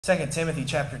2 Timothy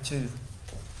chapter 2.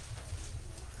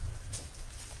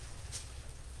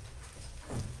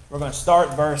 We're going to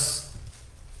start verse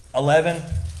 11.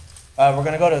 We're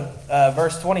going to go to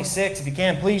verse 26. If you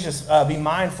can, please just be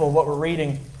mindful of what we're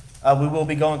reading. We will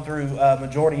be going through a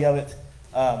majority of it.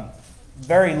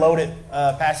 Very loaded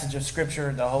passage of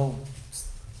Scripture. The whole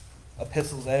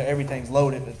epistles, everything's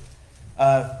loaded.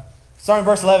 Starting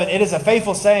verse 11. It is a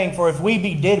faithful saying, for if we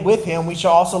be dead with him, we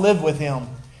shall also live with him.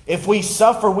 If we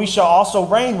suffer, we shall also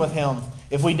reign with him.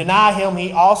 If we deny him,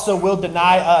 he also will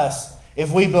deny us.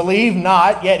 If we believe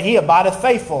not, yet he abideth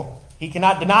faithful. He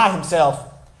cannot deny himself.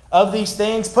 Of these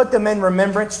things put them in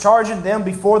remembrance, charging them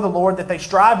before the Lord that they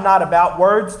strive not about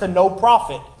words to no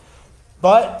profit,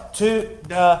 but to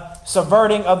the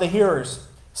subverting of the hearers.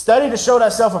 Study to show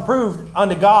thyself approved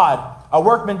unto God, a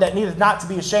workman that needeth not to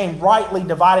be ashamed, rightly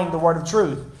dividing the word of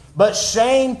truth. But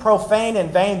shame profane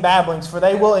and vain babblings, for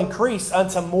they will increase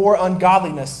unto more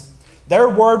ungodliness. Their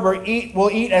word will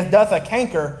eat as doth a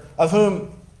canker, of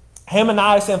whom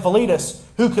Hymenaeus and Philetus,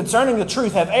 who concerning the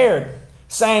truth have erred,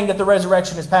 saying that the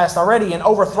resurrection is past already, and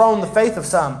overthrown the faith of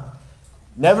some.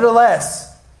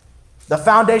 Nevertheless, the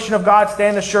foundation of God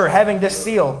standeth sure, having this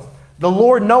seal: the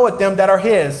Lord knoweth them that are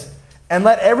his. And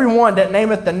let every one that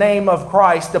nameth the name of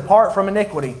Christ depart from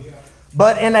iniquity.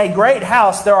 But in a great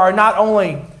house there are not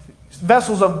only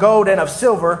vessels of gold and of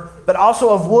silver, but also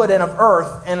of wood and of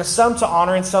earth, and some to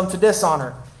honor and some to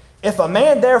dishonor. If a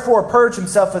man therefore purge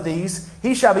himself of these,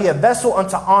 he shall be a vessel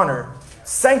unto honor,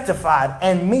 sanctified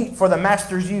and meet for the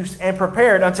master's use, and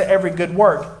prepared unto every good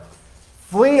work.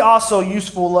 Flee also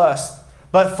useful lust,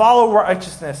 but follow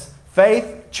righteousness,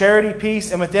 faith, charity,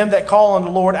 peace, and with them that call on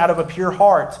the Lord out of a pure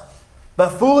heart.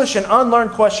 But foolish and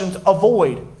unlearned questions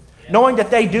avoid, knowing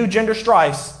that they do gender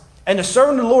strifes. And the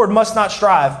servant of the Lord must not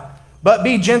strive, but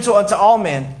be gentle unto all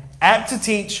men, apt to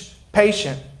teach,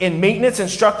 patient, in meekness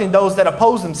instructing those that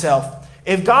oppose themselves.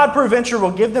 If God peradventure will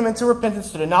give them into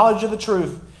repentance to the knowledge of the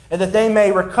truth, and that they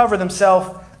may recover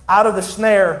themselves out of the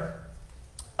snare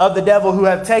of the devil, who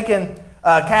have taken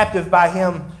captive by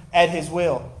him at his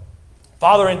will.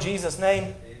 Father, in Jesus'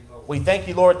 name, we thank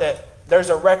you, Lord, that there's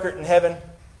a record in heaven.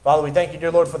 Father, we thank you,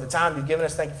 dear Lord, for the time you've given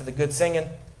us. Thank you for the good singing.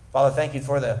 Father, thank you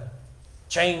for the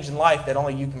change in life that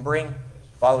only you can bring.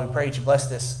 Father, we pray that you bless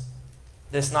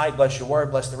this night. Bless your word.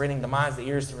 Bless the reading, the minds, the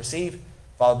ears to receive.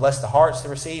 Father, bless the hearts to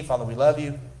receive. Father, we love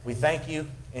you. We thank you.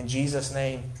 In Jesus'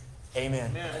 name,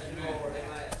 amen.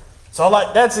 So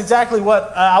that's exactly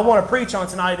what I want to preach on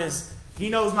tonight is He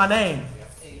knows my name.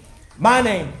 My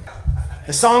name.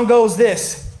 The song goes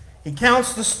this: He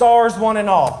counts the stars one and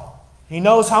all. He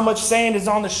knows how much sand is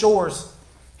on the shores.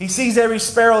 He sees every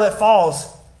sparrow that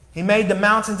falls. He made the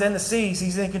mountains and the seas.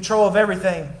 He's in control of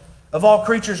everything, of all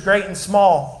creatures great and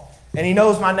small. And He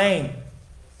knows my name.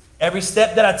 Every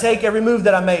step that I take, every move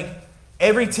that I make,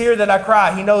 every tear that I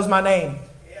cry, He knows my name.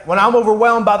 When I'm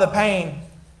overwhelmed by the pain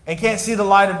and can't see the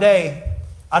light of day,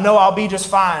 I know I'll be just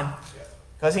fine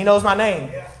because He knows my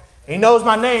name. He knows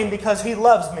my name because He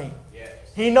loves me.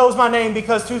 He knows my name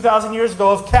because 2,000 years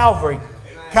ago of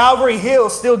Calvary Hill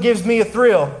still gives me a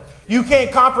thrill. You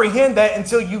can't comprehend that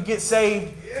until you get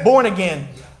saved, born again.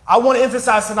 I want to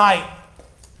emphasize tonight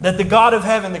that the God of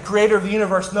heaven, the creator of the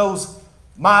universe, knows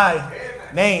my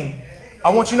name. I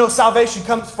want you to know salvation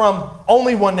comes from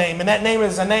only one name, and that name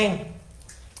is a name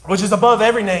which is above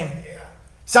every name.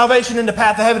 Salvation in the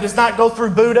path of heaven does not go through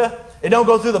Buddha. It don't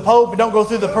go through the Pope. It don't go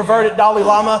through the perverted Dalai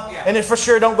Lama. And it for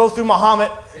sure don't go through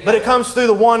Muhammad. But it comes through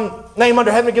the one name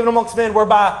under heaven given amongst men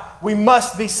whereby we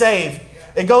must be saved.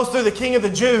 It goes through the King of the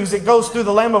Jews. It goes through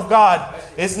the Lamb of God.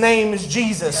 His name is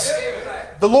Jesus.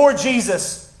 The Lord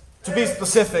Jesus, to be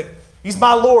specific. He's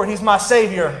my Lord. He's my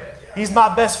Savior. He's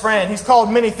my best friend. He's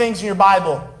called many things in your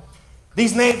Bible.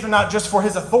 These names are not just for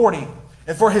His authority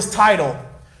and for His title.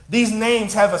 These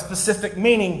names have a specific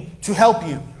meaning to help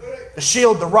you. The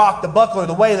shield, the rock, the buckler,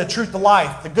 the way, the truth, the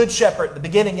life, the good shepherd, the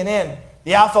beginning and end,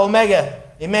 the Alpha, Omega,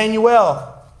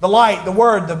 Emmanuel, the light, the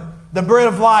word, the bread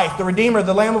of life, the Redeemer,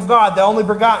 the Lamb of God, the only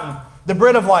begotten, the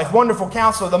bread of life, wonderful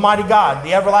Counselor, the mighty God,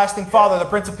 the everlasting Father, the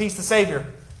Prince of Peace, the Savior.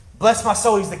 Bless my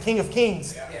soul, He's the King of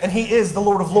Kings, and He is the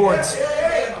Lord of Lords.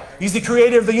 He's the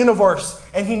creator of the universe,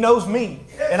 and He knows me,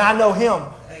 and I know Him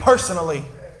personally.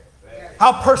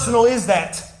 How personal is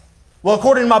that? Well,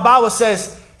 according to my Bible, it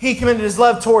says He commended His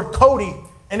love toward Cody,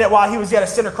 and that while he was yet a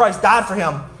sinner, Christ died for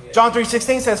him. John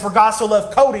 3:16 says, for God so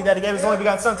loved Cody that He gave His only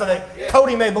begotten Son, so that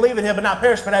Cody may believe in Him, but not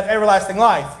perish, but have everlasting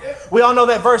life. We all know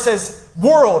that verse says,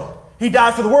 world. He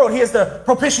died for the world. He is the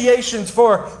propitiations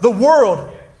for the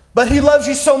world. But He loves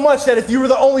you so much that if you were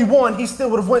the only one, He still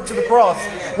would have went to the cross.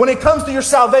 When it comes to your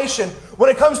salvation, when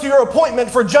it comes to your appointment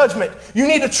for judgment, you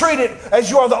need to treat it as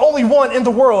you are the only one in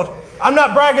the world. I'm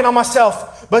not bragging on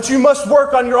myself, but you must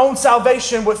work on your own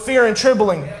salvation with fear and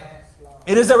trembling.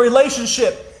 It is a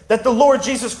relationship that the Lord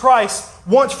Jesus Christ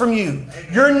wants from you.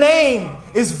 Your name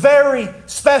is very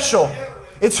special.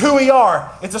 It's who we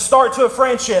are. It's a start to a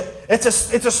friendship. It's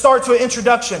a start to an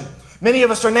introduction. Many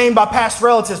of us are named by past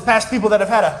relatives, past people that have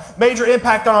had a major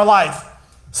impact on our life.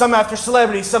 Some after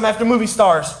celebrities, some after movie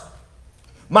stars.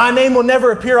 My name will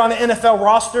never appear on an NFL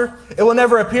roster. It will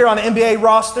never appear on an NBA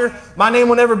roster. My name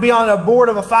will never be on a board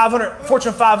of a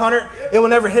Fortune 500. It will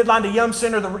never headline the Yum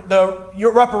Center, the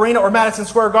Rupp Arena, or Madison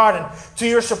Square Garden. To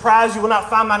your surprise, you will not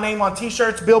find my name on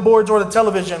t-shirts, billboards, or the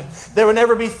television. There will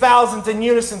never be thousands in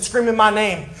unison screaming my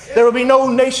name. There will be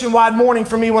no nationwide mourning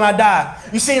for me when I die.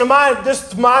 You see,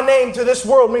 my name to this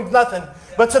world means nothing.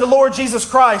 But to the Lord Jesus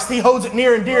Christ, He holds it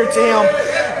near and dear to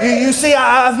Him. You see,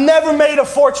 I've never made a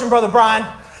fortune, Brother Brian.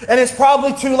 And it's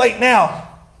probably too late now.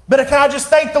 But can I just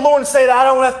thank the Lord and say that I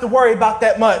don't have to worry about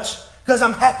that much, because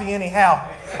I'm happy anyhow.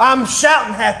 I'm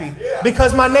shouting happy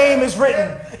because my name is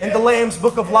written in the Lamb's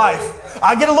Book of Life.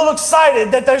 I get a little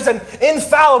excited that there's an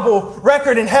infallible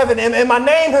record in heaven, and my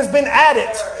name has been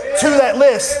added to that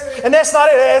list. And that's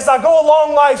not it. As I go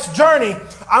along life's journey,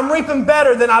 I'm reaping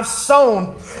better than I've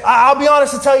sown. I'll be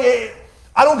honest and tell you,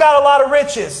 I don't got a lot of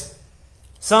riches.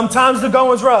 Sometimes the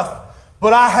going's rough.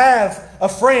 But I have a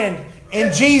friend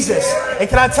in Jesus. And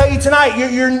can I tell you tonight,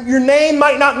 your name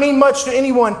might not mean much to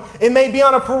anyone. It may be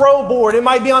on a parole board. It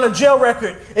might be on a jail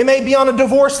record. It may be on a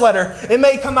divorce letter. It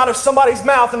may come out of somebody's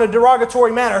mouth in a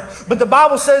derogatory manner. But the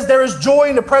Bible says there is joy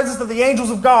in the presence of the angels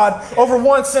of God over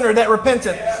one sinner that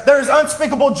repenteth. There is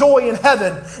unspeakable joy in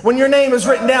heaven when your name is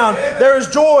written down. There is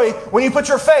joy when you put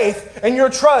your faith and your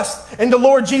trust in the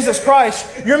Lord Jesus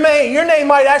Christ. Your name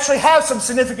might actually have some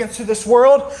significance to this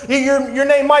world. Your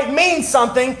name might mean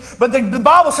something, but the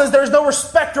Bible says there's no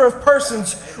respecter of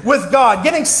persons with God.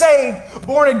 Getting saved,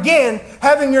 born again,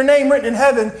 having your name written in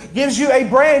heaven gives you a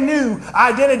brand new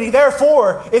identity.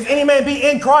 Therefore, if any man be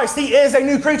in Christ, he is a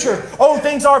new creature. Old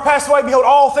things are passed away. Behold,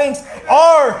 all things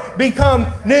are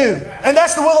become new. And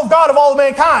that's the will of God of all of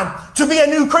mankind, to be a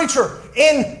new creature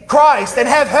in Christ and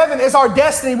have heaven as our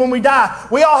destiny when we die.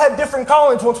 We all have different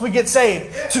callings once we get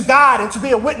saved, to God and to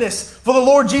be a witness for the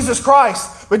Lord Jesus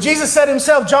Christ. But Jesus said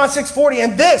Himself, John 6:40,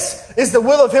 and this is the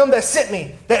will of Him that sent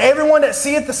me, that everyone that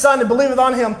seeth the Son and believeth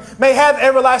on Him may have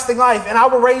everlasting life, and I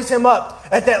will raise him up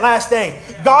at that last day.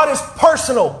 God is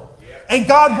personal, and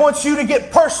God wants you to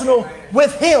get personal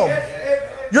with Him.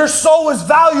 Your soul is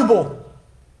valuable.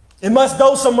 It must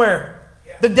go somewhere.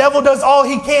 The devil does all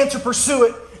he can to pursue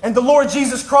it, and the Lord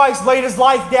Jesus Christ laid His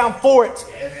life down for it.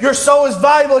 Your soul is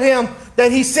valuable to Him that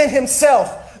He sent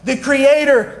Himself. The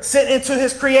Creator sent into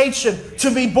His creation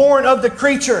to be born of the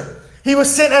creature. He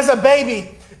was sent as a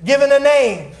baby, given a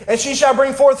name, and she shall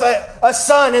bring forth a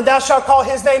son, and thou shalt call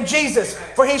his name Jesus,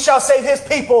 for He shall save His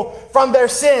people from their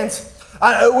sins.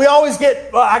 We always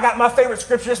get, I got my favorite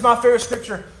scripture. It's my favorite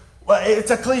scripture. Well, it's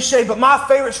a cliche, but my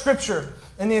favorite scripture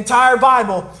in the entire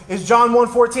Bible is John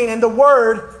 1:14. And the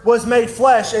Word was made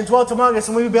flesh and dwelt among us,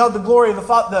 and we beheld the glory of the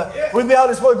Father. We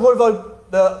beheld His glory,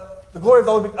 the glory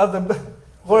of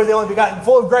the only begotten,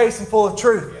 full of grace and full of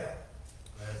truth.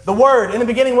 The Word, in the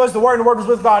beginning was the Word, and the Word was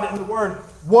with God, and the Word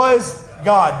was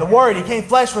God. The Word, He came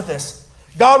flesh with us.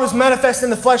 God was manifest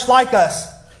in the flesh like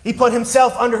us. He put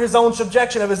Himself under His own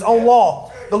subjection of His own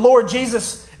law. The Lord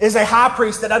Jesus is a high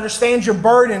priest that understands your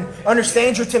burden,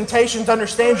 understands your temptations,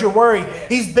 understands your worry.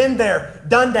 He's been there,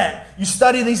 done that. You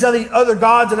study these other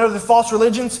gods and other false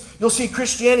religions, you'll see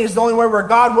Christianity is the only way where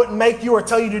God wouldn't make you or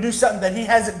tell you to do something that He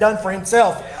hasn't done for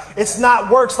Himself. It's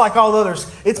not works like all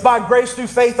others. It's by grace through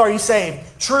faith are you saved.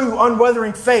 True,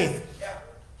 unwavering faith.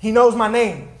 He knows my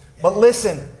name. But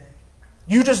listen,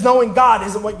 you just knowing God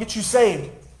isn't what gets you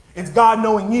saved. It's God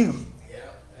knowing you.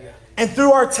 And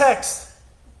through our text,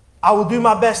 I will do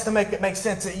my best to make it make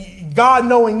sense. God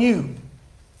knowing you.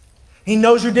 He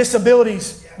knows your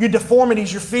disabilities, your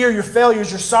deformities, your fear, your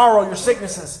failures, your sorrow, your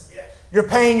sicknesses, your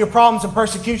pain, your problems and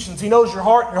persecutions. He knows your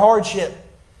heart, your hardship.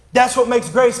 That's what makes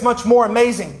grace much more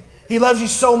amazing. He loves you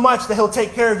so much that He'll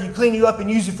take care of you, clean you up,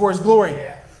 and use you for His glory.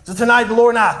 So tonight, the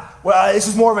Lord and I, this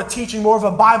is more of a teaching, more of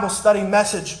a Bible study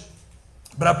message.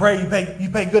 But I pray you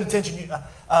pay good attention.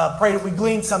 Pray that we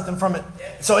glean something from it.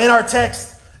 So in our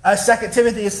text, 2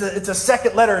 Timothy, it's a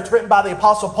second letter. It's written by the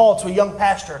Apostle Paul to a young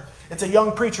pastor. It's a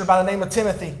young preacher by the name of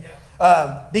Timothy.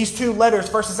 These two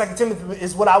letters, 1 and 2 Timothy,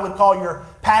 is what I would call your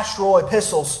pastoral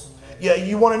epistles.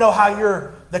 You want to know how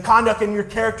the conduct and your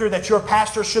character that your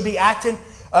pastor should be acting?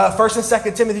 First and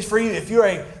Second Timothy is for you. If you're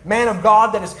a man of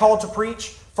God that is called to preach,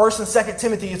 First and Second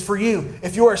Timothy is for you.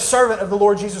 If you're a servant of the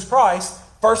Lord Jesus Christ,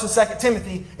 First and Second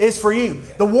Timothy is for you.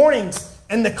 The warnings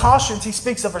and the cautions he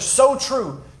speaks of are so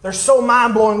true. They're so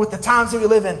mind-blowing with the times that we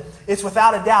live in. It's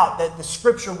without a doubt that the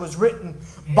Scripture was written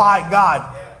by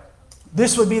God.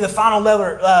 This would be the final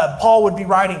letter Paul would be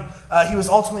writing. He was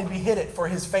ultimately beheaded for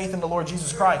his faith in the Lord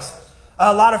Jesus Christ.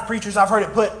 A lot of preachers, I've heard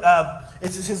it put,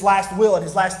 this is his last will and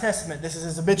his last testament. This is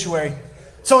his obituary.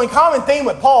 So in common theme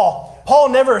with Paul, Paul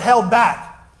never held back.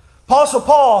 Apostle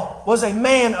Paul was a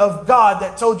man of God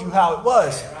that told you how it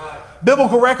was.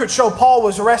 Biblical records show Paul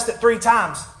was arrested 3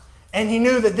 times, and he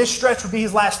knew that this stretch would be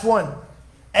his last one.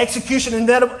 Execution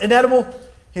inedible,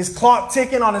 his clock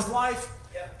ticking on his life.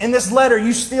 In this letter,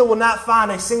 you still will not find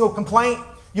a single complaint.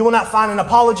 You will not find an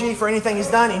apology for anything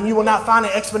he's done, and you will not find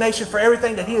an explanation for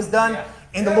everything that he has done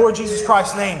in the Lord Jesus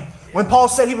Christ's name. When Paul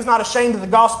said he was not ashamed of the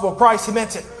gospel of Christ, he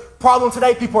meant it. Problem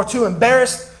today, people are too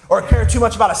embarrassed or care too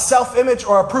much about a self-image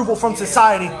or approval from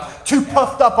society, too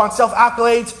puffed up on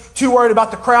self-accolades, too worried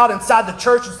about the crowd inside the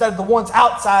church instead of the ones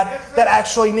outside that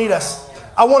actually need us.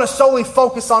 I want to solely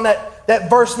focus on that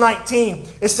verse 19.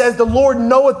 It says, the Lord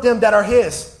knoweth them that are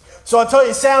his. So I tell you,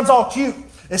 it sounds all cute.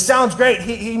 It sounds great.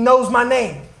 He knows my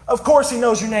name. Of course he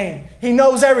knows your name. He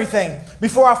knows everything.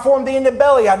 Before I formed thee in the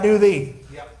belly, I knew thee.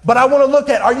 But I want to look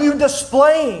at, are you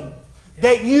displaying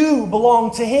that you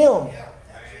belong to him?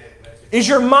 Is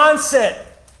your mindset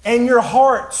and your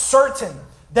heart certain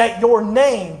that your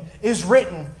name is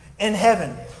written in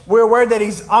heaven? We're aware that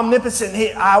he's omnipotent.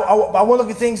 I want to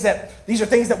look at things that, these are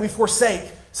things that we forsake.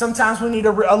 Sometimes we need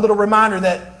a little reminder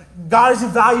that God is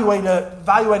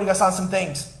evaluating us on some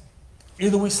things.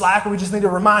 Either we slack or we just need a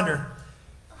reminder.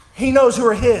 He knows who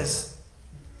are his.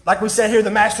 Like we said here,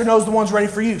 the master knows the ones ready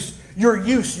for use. Your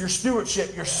use, your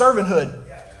stewardship, your servanthood.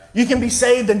 You can be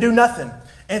saved and do nothing.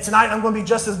 And tonight I'm going to be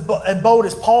just as bold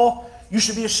as Paul. You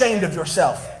should be ashamed of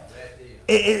yourself.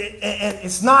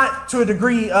 It's not to a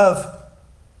degree of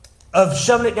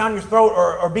shoving it down your throat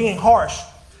or being harsh.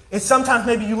 It's sometimes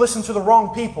maybe you listen to the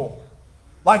wrong people.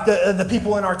 Like the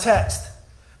people in our text.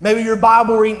 Maybe your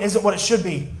Bible reading isn't what it should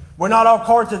be. We're not all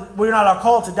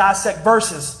called to dissect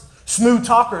verses. Smooth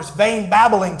talkers, vain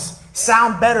babblings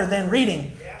sound better than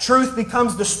reading. Truth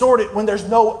becomes distorted when there's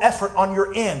no effort on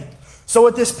your end. So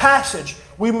with this passage,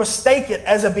 we mistake it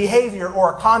as a behavior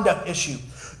or a conduct issue.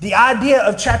 The idea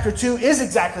of chapter 2 is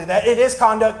exactly that. It is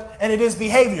conduct and it is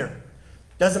behavior.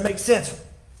 Doesn't make sense.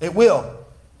 It will.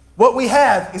 What we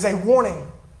have is a warning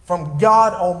from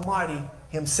God Almighty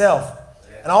himself.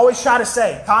 And I always try to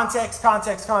say, context,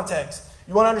 context, context.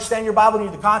 You want to understand your Bible, you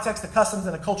need the context, the customs,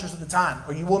 and the cultures of the time,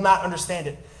 or you will not understand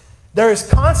it. There is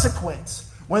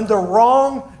consequence when the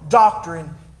wrong doctrine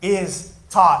is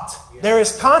taught. There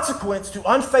is consequence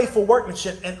to unfaithful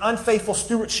workmanship and unfaithful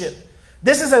stewardship.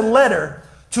 This is a letter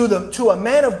to a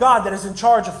man of God that is in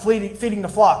charge of feeding the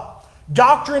flock.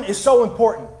 Doctrine is so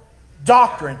important.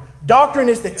 Doctrine. Doctrine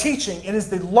is the teaching. It is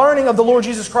the learning of the Lord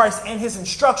Jesus Christ and his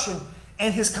instruction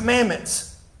and his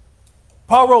commandments.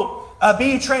 Paul wrote, be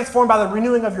ye transformed by the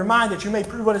renewing of your mind, that you may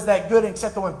prove what is that good and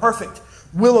acceptable and perfect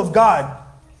will of God.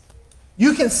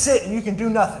 You can sit and you can do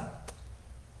nothing.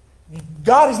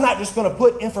 God is not just going to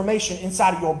put information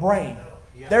inside of your brain.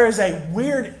 There is a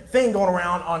weird thing going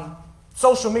around on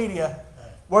social media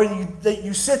where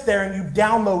you sit there and you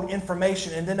download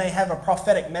information and then they have a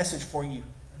prophetic message for you.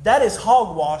 That is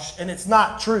hogwash and it's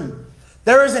not true.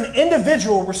 There is an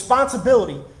individual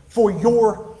responsibility for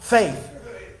your faith.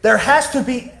 There has to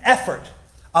be effort.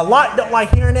 A lot don't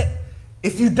like hearing it.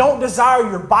 If you don't desire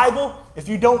your Bible, if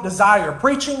you don't desire your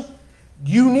preaching,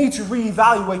 you need to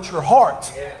reevaluate your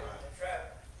heart.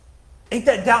 Ain't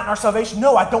that doubting our salvation?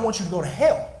 No, I don't want you to go to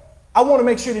hell. I want to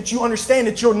make sure that you understand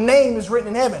that your name is written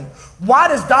in heaven. Why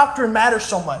does doctrine matter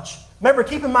so much? Remember,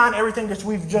 keep in mind everything that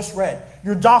we've just read.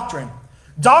 Your doctrine.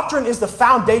 Doctrine is the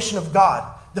foundation of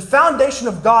God. The foundation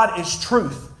of God is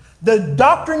truth. The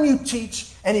doctrine you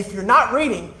teach, and if you're not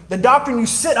reading, the doctrine you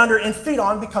sit under and feed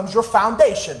on becomes your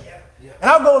foundation. And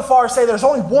I'll go as far as say there's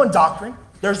only one doctrine.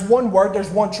 There's one word, there's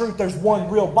one truth, there's one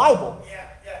real Bible.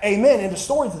 Amen. And the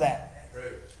story to that.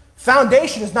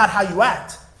 Foundation is not how you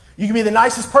act. You can be the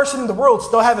nicest person in the world,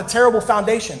 still have a terrible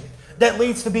foundation that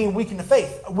leads to being weak in the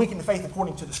faith. Weak in the faith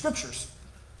according to the scriptures.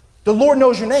 The Lord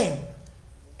knows your name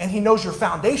and he knows your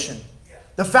foundation.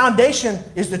 The foundation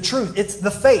is the truth. It's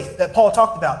the faith that Paul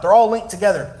talked about. They're all linked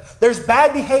together. There's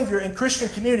bad behavior in Christian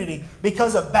community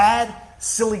because of bad,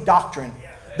 silly doctrine.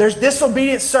 There's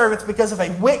disobedient servants because of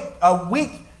a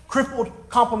weak, crippled,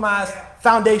 compromised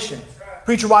foundation.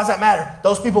 Preacher, why does that matter?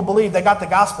 Those people believe they got the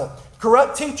gospel.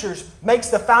 Corrupt teachers makes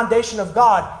the foundation of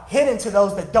God hidden to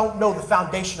those that don't know the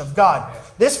foundation of God.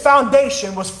 This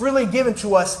foundation was freely given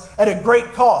to us at a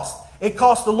great cost. It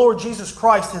cost the Lord Jesus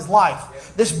Christ His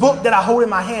life. This book that I hold in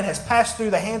my hand has passed through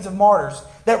the hands of martyrs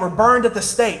that were burned at the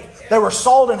stake, that were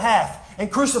sawed in half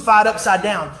and crucified upside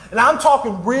down. And I'm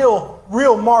talking real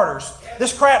martyrs.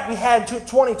 This crap we had in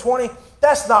 2020,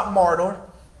 that's not martyr.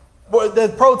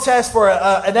 The protest for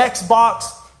an Xbox,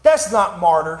 that's not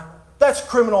martyr. That's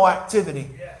criminal activity.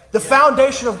 The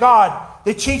foundation of God,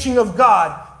 the teaching of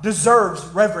God, deserves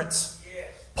reverence.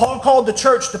 Paul called the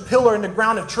church the pillar and the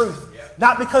ground of truth.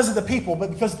 Not because of the people,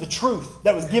 but because of the truth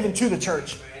that was given to the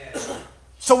church.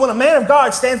 So when a man of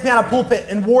God stands behind a pulpit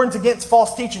and warns against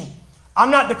false teaching, I'm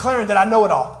not declaring that I know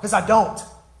it all, because I don't.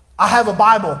 I have a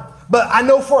Bible. But I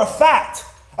know for a fact,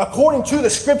 according to the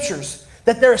Scriptures,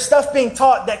 that there is stuff being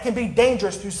taught that can be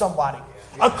dangerous to somebody.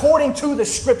 According to the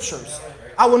Scriptures.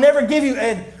 I will never give you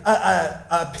an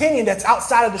opinion that's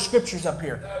outside of the Scriptures up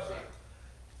here.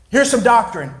 Here's some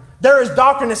doctrine. There is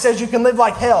doctrine that says you can live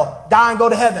like hell, die and go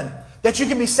to heaven. That you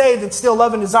can be saved and still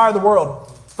love and desire the world.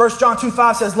 1 John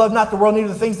 2:5 says, love not the world, neither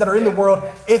the things that are in the world.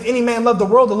 If any man love the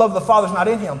world, the love of the Father is not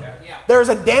in him. There is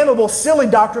a damnable, silly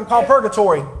doctrine called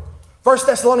purgatory. 1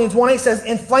 Thessalonians 1:8 says,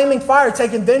 in flaming fire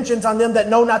taking vengeance on them that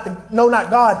know not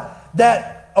God,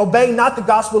 that obey not the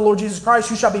gospel of the Lord Jesus Christ,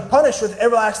 who shall be punished with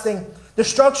everlasting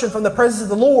destruction from the presence of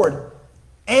the Lord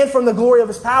and from the glory of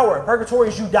His power. Purgatory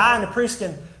is you die and the priest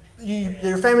can,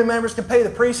 your family members can pay the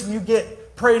priest and you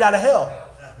get prayed out of hell.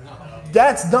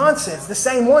 That's nonsense. The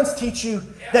same ones teach you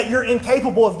that you're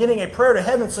incapable of getting a prayer to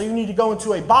heaven, so you need to go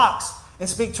into a box and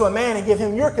speak to a man and give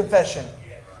him your confession.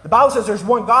 The Bible says there's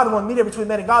one God and one mediator between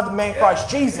man and God, the man Christ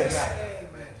Jesus.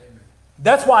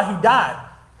 That's why He died.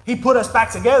 He put us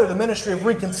back together, the ministry of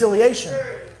reconciliation.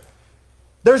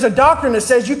 There's a doctrine that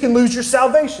says you can lose your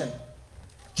salvation.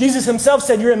 Jesus Himself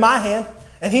said, you're in my hand,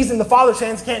 and He's in the Father's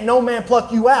hands. Can't no man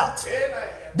pluck you out.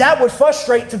 That would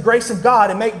frustrate the grace of God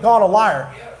and make God a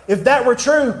liar. If that were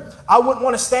true, I wouldn't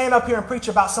want to stand up here and preach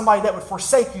about somebody that would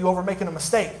forsake you over making a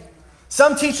mistake.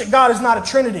 Some teach that God is not a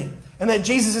Trinity and that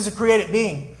Jesus is a created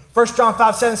being. 1 John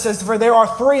 5:7 says, for there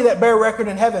are three that bear record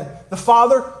in heaven, the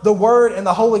Father, the Word, and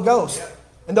the Holy Ghost.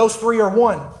 And those three are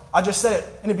one. I just said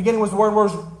it. In the beginning was the Word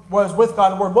was with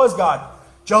God, the Word was God.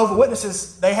 Jehovah's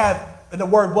Witnesses, they have the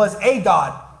Word was a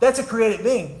God. That's a created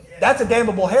being. That's a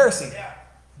damnable heresy.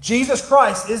 Jesus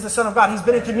Christ is the Son of God. He's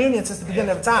been in communion since the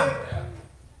beginning of time.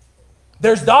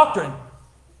 There's doctrine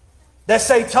that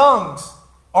say tongues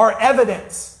are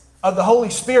evidence of the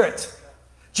Holy Spirit.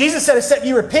 Jesus said, except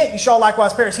you repent, you shall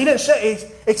likewise perish. He didn't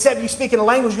say, except you speak in a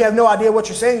language you have no idea what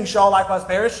you're saying, you shall likewise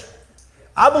perish.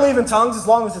 I believe in tongues as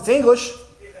long as it's English.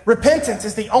 Repentance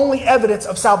is the only evidence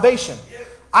of salvation.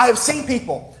 I have seen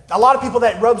people, a lot of people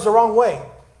that rubs the wrong way.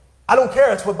 I don't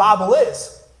care, it's what Bible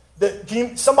is.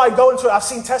 Somebody go into it, I've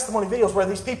seen testimony videos where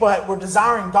these people were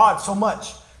desiring God so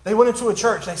much. They went into a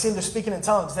church. They seemed to speaking in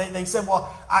tongues. They said,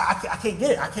 well, I can't get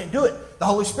it. I can't do it. The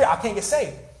Holy Spirit, I can't get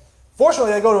saved.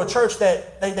 Fortunately, they go to a church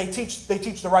that they teach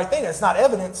the right thing. It's not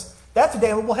evidence. That's a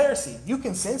damnable heresy. You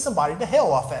can send somebody to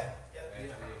hell off that.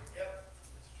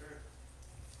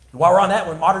 While we're on that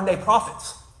one, modern day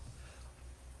prophets.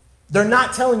 They're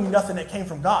not telling you nothing that came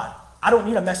from God. I don't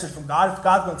need a message from God. If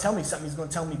God's going to tell me something, He's going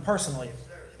to tell me personally.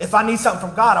 If I need something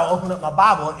from God, I'll open up my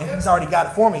Bible and He's already got it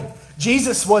for me.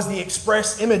 Jesus was the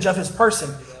express image of His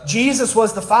person. Jesus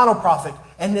was the final prophet.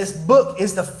 And this book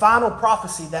is the final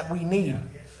prophecy that we need.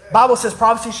 The Bible says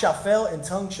prophecy shall fail and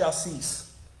tongue shall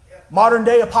cease. Modern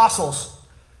day apostles.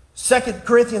 2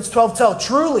 Corinthians 12 tell,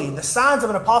 truly the signs of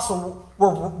an apostle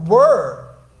were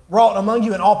wrought among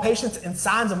you in all patience and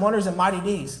signs and wonders and mighty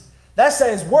deeds. That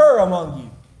says were among you.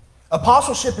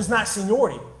 Apostleship is not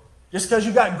seniority. Just because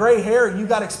you got gray hair and you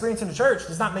got experience in the church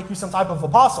does not make you some type of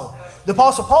apostle. The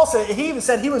Apostle Paul said, he even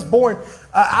said he was born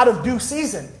out of due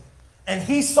season. And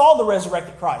he saw the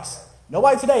resurrected Christ.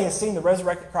 Nobody today has seen the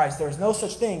resurrected Christ. There is no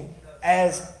such thing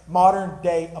as modern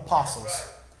day apostles.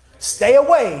 Stay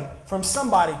away from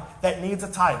somebody that needs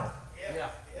a title.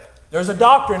 There's a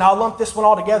doctrine, I'll lump this one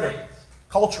all together.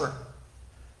 Culture.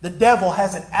 The devil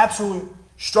has an absolute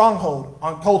stronghold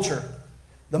on culture.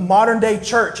 The modern day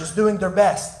church is doing their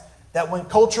best. That when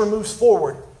culture moves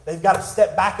forward, they've got to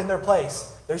step back in their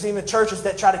place. There's even churches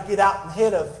that try to get out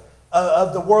ahead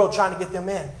of the world trying to get them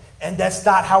in. And that's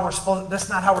not how we're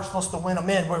supposed to win them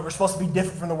in. We're supposed to be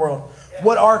different from the world.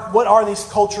 What are these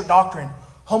culture doctrine?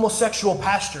 Homosexual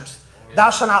pastors. Thou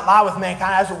shalt not lie with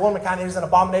mankind, as with womankind is an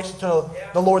abomination to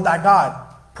the Lord thy God.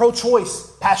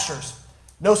 Pro-choice pastors.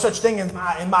 No such thing in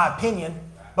my opinion,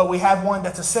 but we have one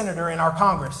that's a senator in our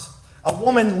Congress. A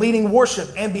woman leading worship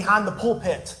and behind the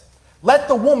pulpit. Let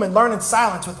the woman learn in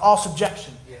silence with all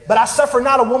subjection. But I suffer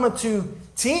not a woman to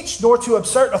teach, nor to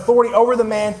assert authority over the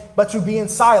man, but to be in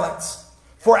silence.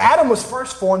 For Adam was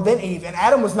first formed, then Eve, and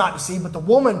Adam was not deceived, but the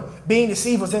woman being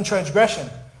deceived was in transgression.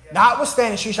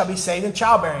 Notwithstanding, she shall be saved in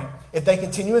childbearing, if they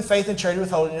continue in faith and charity with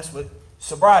holiness, with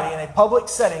sobriety. In a public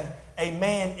setting, a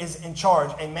man is in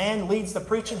charge. A man leads the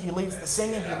preaching, he leads the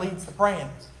singing, he leads the praying.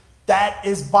 That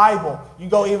is Bible. You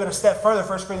go even a step further, 1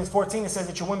 Corinthians 14, it says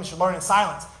that your women should learn in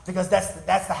silence, because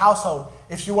that's the household.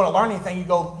 If you want to learn anything, you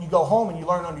go home and you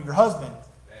learn under your husband.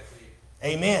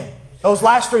 Amen. Those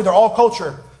last three, they're all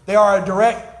culture. They are a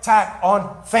direct attack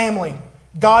on family,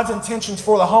 God's intentions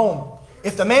for the home.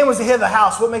 If the man was the head of the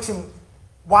house,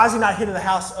 why is he not head of the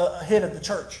house, head of the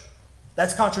church?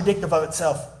 That's contradictive of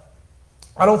itself.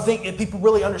 I don't think people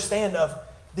really understand of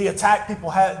the attack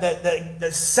people have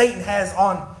that Satan has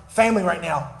on family right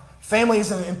now. Family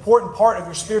is an important part of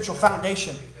your spiritual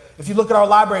foundation. If you look at our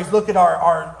libraries, look at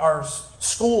our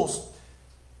schools,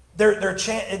 there's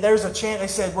a chant, they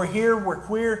said, we're here, we're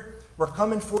queer, we're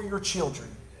coming for your children.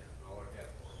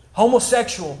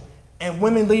 Homosexual and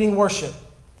women leading worship.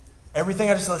 Everything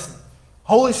I just listened.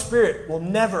 Holy Spirit will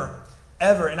never,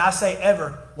 ever, and I say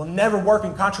ever, will never work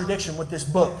in contradiction with this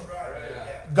book.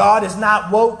 God is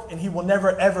not woke, and he will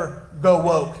never, ever go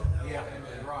woke.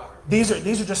 These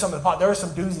are just some of the, there are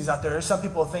some doozies out there. There's some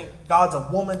people who think God's a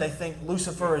woman. They think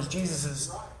Lucifer is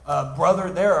Jesus'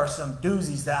 brother. There are some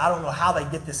doozies that I don't know how they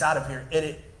get this out of here.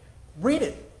 Read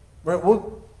it.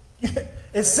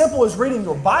 It's simple as reading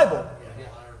your Bible.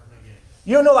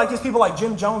 You don't know, like these people like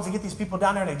Jim Jones, they get these people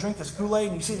down there and they drink this Kool-Aid,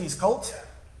 and you see these cults.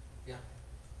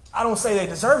 I don't say they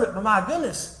deserve it, but my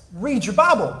goodness, read your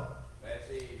Bible.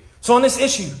 So on this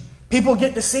issue, people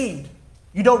get deceived.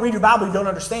 You don't read your Bible, you don't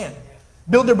understand.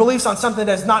 Build their beliefs on something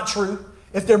that is not true.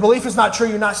 If their belief is not true,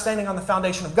 you're not standing on the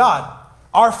foundation of God.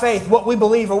 Our faith, what we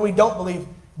believe or we don't believe,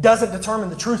 doesn't determine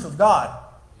the truth of God.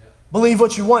 Believe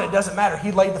what you want, it doesn't matter.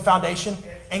 He laid the foundation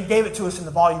and gave it to us in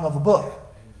the volume of a book.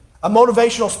 A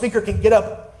motivational speaker can get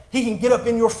up. He can get up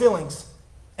in your feelings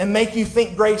and make you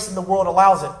think grace and the world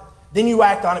allows it. Then you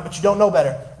act on it, but you don't know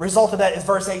better. Result of that is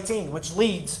verse 18, which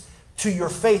leads to your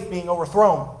faith being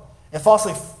overthrown. And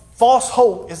false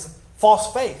hope is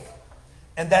false faith.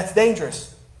 And that's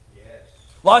dangerous.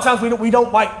 A lot of times we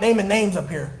don't like naming names up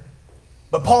here.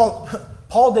 But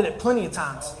Paul did it plenty of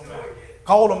times.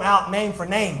 Called them out name for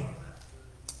name.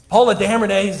 Paul at the Hammer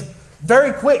Days,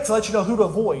 very quick to let you know who to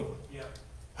avoid.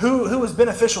 Who is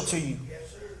beneficial to you.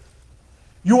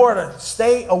 You are to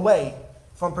stay away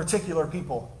from particular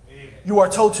people. You are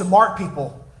told to mark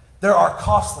people. There are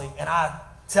costly, and I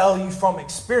tell you from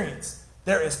experience,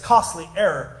 there is costly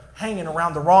error hanging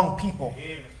around the wrong people.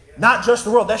 Not just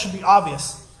the world, that should be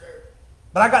obvious.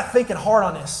 But I got thinking hard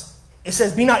on this. It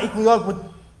says, be not equally yoked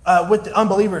with the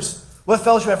unbelievers. What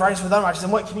fellowship have righteousness with unrighteous?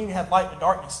 And what communion have light with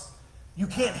darkness? You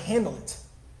can't handle it.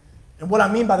 And what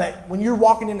I mean by that, when you're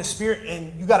walking in the Spirit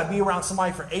and you got to be around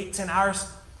somebody for 8-10 hours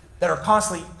that are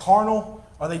constantly carnal,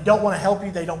 or they don't want to help you,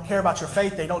 they don't care about your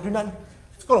faith, they don't do nothing,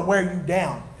 it's going to wear you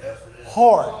down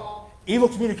hard. Evil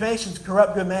communications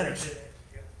corrupt good manners.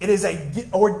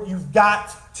 Or you've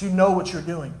got to know what you're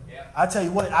doing. I tell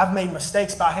you what, I've made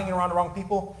mistakes by hanging around the wrong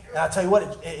people, and I tell you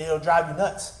what, it'll drive you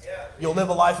nuts. You'll live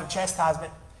a life of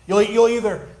chastisement. You'll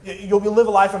live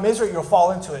a life of misery, or you'll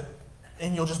fall into it,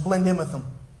 and you'll just blend in with them.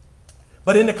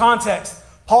 But in the context,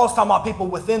 Paul is talking about people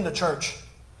within the church.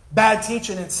 Bad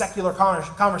teaching and secular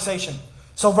conversation.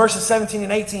 So verses 17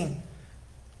 and 18.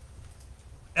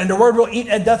 And the word will eat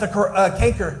and doth a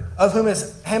canker, of whom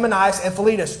is Hymenaeus and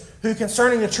Philetus, who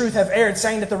concerning the truth have erred,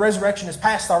 saying that the resurrection is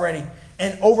past already,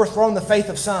 and overthrown the faith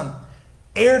of some.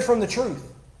 Erred from the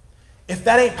truth. If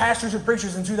that ain't pastors and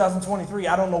preachers in 2023,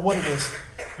 I don't know what it is.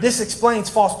 This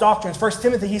explains false doctrines. 1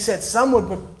 Timothy, he said, some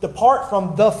would depart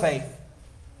from the faith.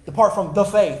 Depart from the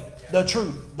faith, the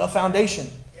truth, the foundation.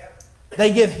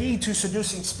 They give heed to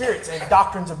seducing spirits and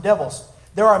doctrines of devils.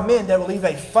 There are men that will leave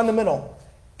a fundamental,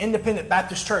 independent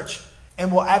Baptist church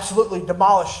and will absolutely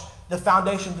demolish the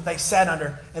foundation that they sat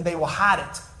under, and they will hide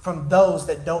it from those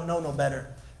that don't know no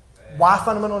better. Why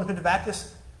fundamental independent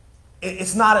Baptist?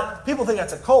 It's not people think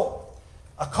that's a cult.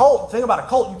 A cult, the thing about a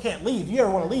cult, you can't leave. If you ever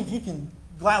want to leave, you can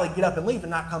gladly get up and leave and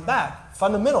not come back.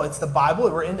 Fundamental, it's the Bible.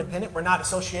 We're independent. We're not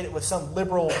associated with some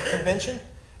liberal convention.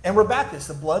 And we're Baptist.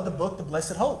 The blood, the book, the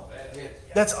blessed hope.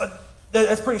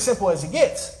 That's pretty simple as it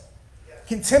gets.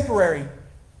 Contemporary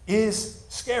is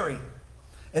scary.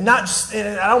 And I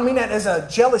don't mean that as a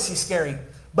jealousy scary,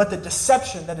 but the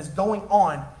deception that is going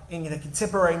on in the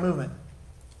contemporary movement.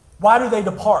 Why do they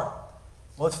depart?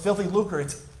 Well, it's filthy lucre.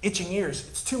 It's itching ears.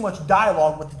 It's too much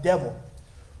dialogue with the devil.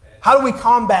 How do we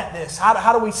combat this?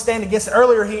 How do we stand against it?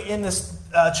 Earlier in this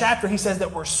chapter, he says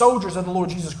that we're soldiers of the Lord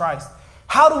Jesus Christ.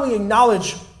 How do we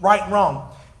acknowledge right and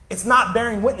wrong? It's not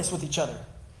bearing witness with each other.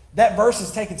 That verse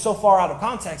is taken so far out of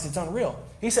context, it's unreal.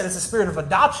 He said it's a spirit of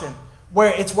adoption,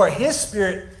 where it's where his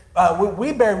spirit,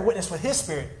 we bear witness with his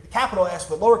spirit, capital S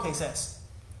but lowercase s.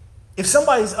 If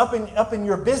somebody's up in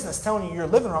your business telling you you're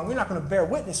living wrong, you're not going to bear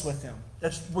witness with them.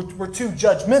 We're too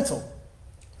judgmental.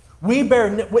 We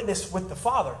bear witness with the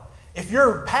Father. If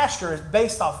your pastor is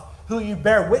based off who you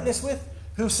bear witness with,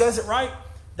 who says it right,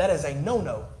 that is a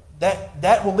no-no.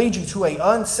 That will lead you to an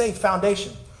unsafe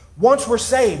foundation. Once we're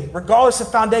saved, regardless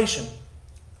of foundation,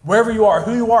 wherever you are,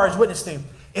 who you are is witness to.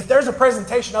 If there's a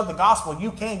presentation of the gospel,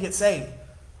 you can get saved,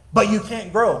 but you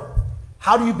can't grow.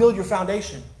 How do you build your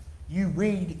foundation? You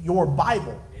read your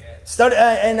Bible. Study,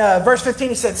 in verse 15,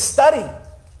 he said, study,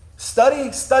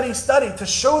 to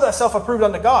show thyself approved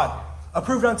unto God.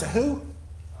 Approved unto who?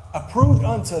 Approved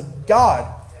unto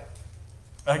God.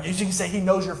 As you can say, he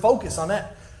knows your focus on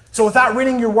that. So without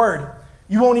reading your word,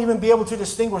 you won't even be able to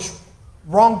distinguish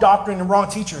wrong doctrine and wrong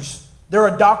teachers. There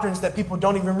are doctrines that people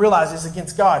don't even realize is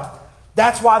against God.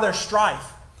 That's why there's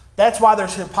strife. That's why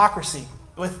there's hypocrisy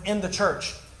within the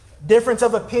church. Difference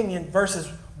of opinion versus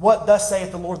what thus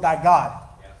saith the Lord thy God.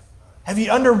 Have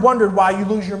you ever wondered why you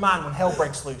lose your mind when hell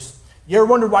breaks loose? You ever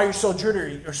wondered why you're so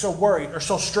jittery or so worried or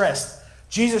so stressed?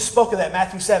 Jesus spoke of that in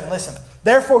Matthew 7. Listen,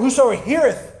 therefore whosoever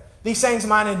heareth these sayings of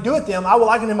mine and doeth them, I will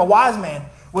liken him a wise man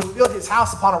which built his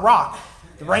house upon a rock.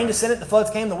 The rain descended, the floods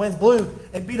came, the winds blew,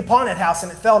 and beat upon that house,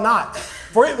 and it fell not.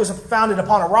 For it was founded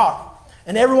upon a rock.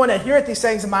 And everyone that heareth these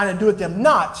sayings of mine and doeth them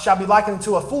not shall be likened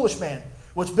unto a foolish man,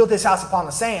 which built his house upon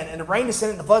the sand. And the rain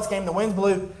descended, the floods came, the winds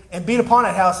blew, and beat upon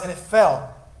that house, and it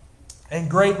fell. And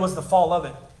great was the fall of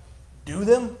it. Do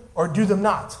them or do them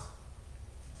not.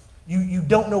 You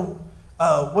don't know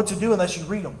what to do unless you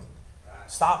read them.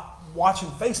 Stop watching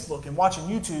Facebook and watching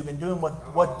YouTube and doing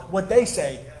what they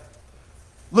say.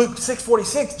 Luke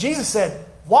 6:46, Jesus said,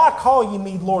 why call ye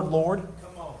me Lord, Lord,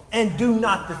 and do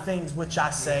not the things which I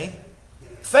say?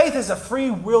 Faith is a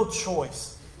free will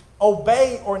choice.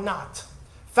 Obey or not.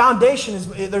 Foundation is,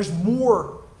 there's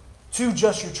more to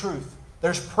just your truth.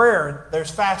 There's prayer,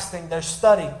 there's fasting, there's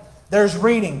study, there's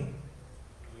reading.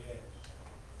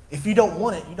 If you don't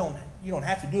want it, you don't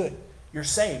have to do it. You're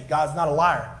saved. God's not a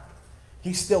liar.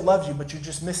 He still loves you, but you're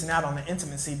just missing out on the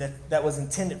intimacy that was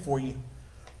intended for you.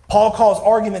 Paul calls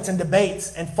arguments and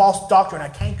debates and false doctrine a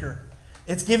canker.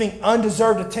 It's giving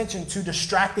undeserved attention to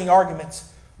distracting arguments.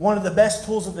 One of the best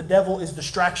tools of the devil is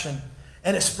distraction.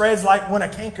 And it spreads like when a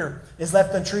canker is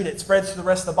left untreated. It spreads to the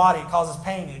rest of the body. It causes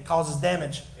pain. It causes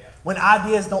damage. When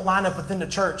ideas don't line up within the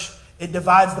church, it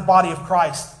divides the body of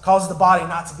Christ. Causes the body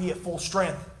not to be at full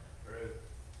strength.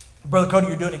 Brother Cody,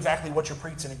 you're doing exactly what you're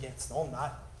preaching against. No, I'm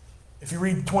not. If you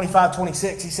read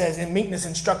 25:26, he says, in meekness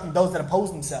instructing those that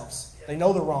oppose themselves. They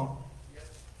know they're wrong.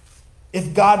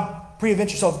 If God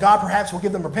perhaps will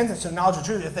give them repentance to the knowledge of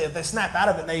truth, if they snap out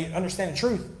of it and they understand the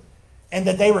truth, and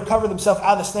that they recover themselves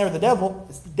out of the snare of the devil,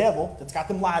 it's the devil that's got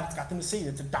them lied, it's got them deceived.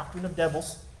 It's a doctrine of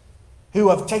devils who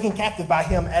have taken captive by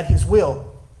him at his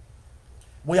will.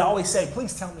 We always say,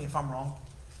 please tell me if I'm wrong,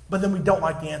 but then we don't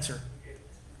like the answer.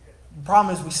 The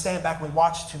problem is we stand back and we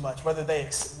watch too much, whether they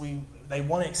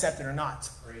want to accept it or not.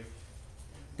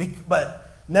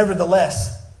 But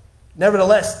nevertheless,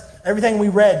 everything we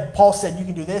read, Paul said, you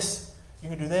can do this,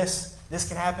 this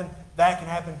can happen, that can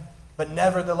happen. But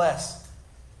nevertheless,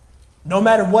 no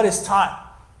matter what is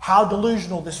taught, how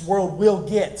delusional this world will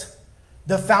get,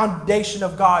 the foundation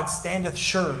of God standeth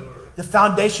sure. The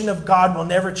foundation of God will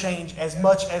never change as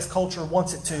much as culture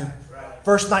wants it to.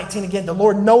 Verse 19 again, the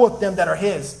Lord knoweth them that are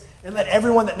his, and let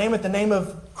everyone that nameth the name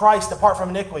of Christ depart from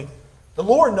iniquity. The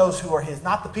Lord knows who are his,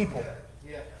 not the people.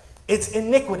 It's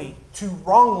iniquity to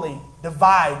wrongly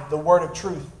divide the word of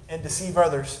truth and deceive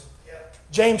others.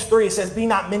 James 3, it says, be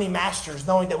not many masters,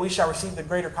 knowing that we shall receive the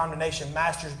greater condemnation,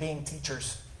 masters being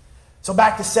teachers. So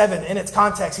back to 7, in its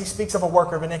context, he speaks of a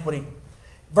worker of iniquity.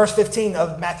 Verse 15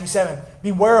 of Matthew 7,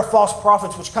 beware of false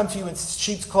prophets which come to you in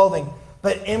sheep's clothing,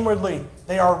 but inwardly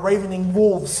they are ravening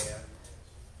wolves.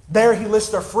 There he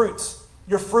lists their fruits.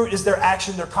 Your fruit is their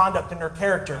action, their conduct, and their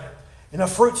character. And a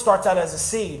fruit starts out as a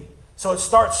seed. So it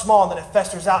starts small and then it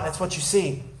festers out, and that's what you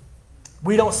see.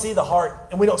 We don't see the heart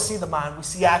and we don't see the mind. We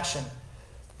see action.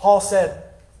 Paul said,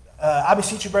 I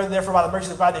beseech you, brethren, therefore, by the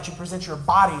mercy of God, that you present your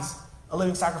bodies a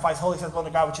living sacrifice, holy, acceptable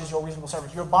unto God, which is your reasonable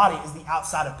service. Your body is the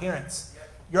outside appearance.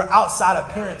 Your outside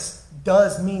appearance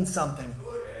does mean something.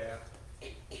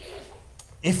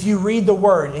 If you read the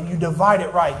word and you divide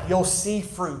it right, you'll see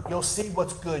fruit. You'll see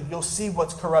what's good. You'll see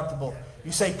what's corruptible.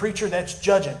 You say, preacher, that's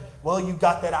judging. Well, you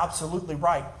got that absolutely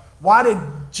right. Why did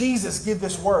Jesus give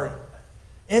this word?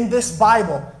 In this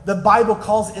Bible, the Bible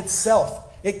calls itself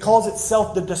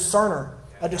the discerner.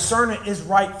 A discerner is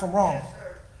right from wrong.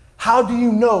 How do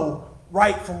you know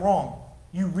right from wrong?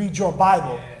 You read your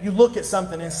Bible. You look at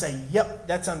something and say, yep,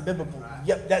 that's unbiblical.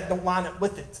 Yep, that don't line up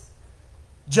with it.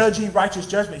 Judge ye righteous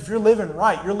judgment. If you're living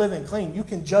right, you're living clean, you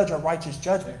can judge a righteous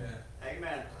judgment.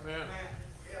 Amen. Amen.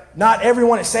 Not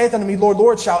everyone that saith unto me, Lord,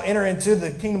 Lord, shall enter into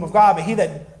the kingdom of God, but he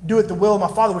that doeth the will of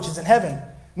my Father which is in heaven.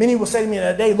 Many will say to me in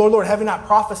that day, Lord, Lord, have we not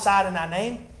prophesied in thy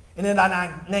name? And in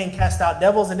thy name cast out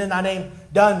devils, and in thy name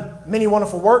done many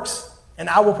wonderful works? And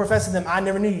I will profess to them, I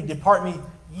never knew you. Depart me,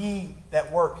 ye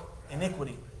that work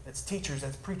iniquity. That's teachers,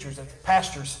 that's preachers, that's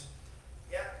pastors.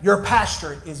 Your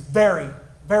pastor is very,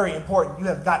 very important. We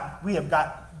have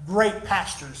got great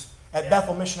pastors at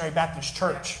Bethel Missionary Baptist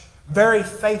Church. Very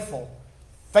faithful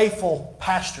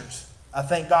pastors. I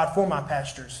thank God for my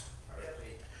pastors.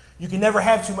 You can never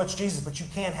have too much Jesus, but you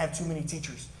can have too many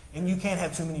teachers. And you can't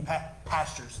have too many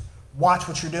pastors. Watch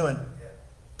what you're doing.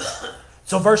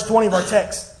 So verse 20 of our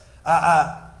text,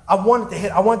 I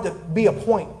wanted to be a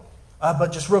point,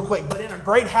 but just real quick. But in a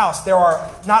great house, there are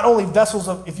not only vessels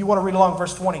of, if you want to read along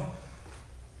verse 20,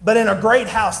 but in a great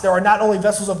house, there are not only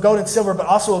vessels of gold and silver, but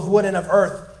also of wood and of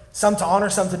earth, some to honor,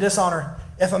 some to dishonor.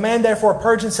 If a man therefore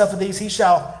purge himself of these, he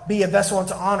shall be a vessel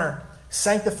unto honor,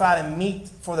 sanctified and meet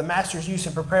for the master's use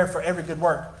and prepared for every good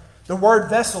work. The word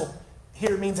vessel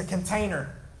here means a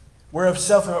container. We're a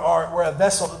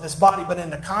vessel of this body, but in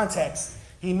the context,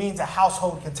 he means a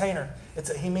household container.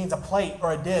 He means a plate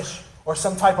or a dish or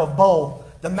some type of bowl.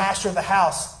 The master of the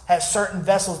house has certain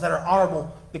vessels that are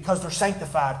honorable because they're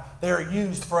sanctified. They are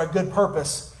used for a good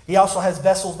purpose. He also has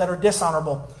vessels that are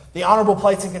dishonorable. The honorable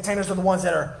plates and containers are the ones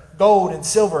that are gold and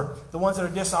silver. The ones that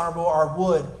are dishonorable are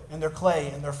wood and they're clay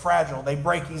and they're fragile. They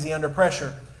break easy under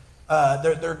pressure.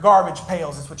 They're garbage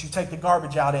pails. It's what you take the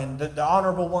garbage out in. The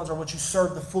honorable ones are what you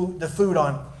serve the food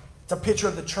on. It's a picture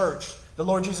of the church. The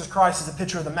Lord Jesus Christ is a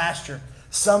picture of the master.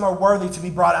 Some are worthy to be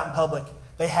brought out in public.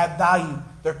 They have value.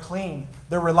 They're clean.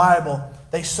 They're reliable.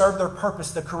 They serve their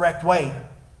purpose the correct way.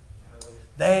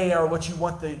 They are what you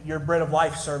want your bread of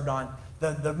life served on.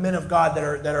 The men of God that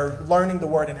are learning the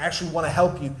word and actually want to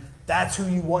help you. That's who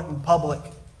you want in public.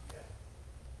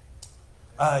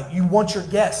 You want your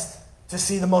guest to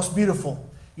see the most beautiful.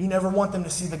 You never want them to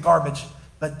see the garbage.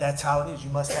 But that's how it is. You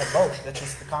must have both. That's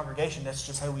just the congregation. That's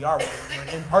just how we are.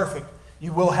 We're imperfect.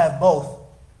 You will have both.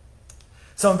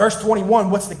 So in verse 21,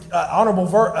 what's the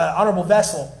honorable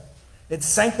vessel? It's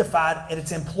sanctified and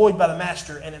it's employed by the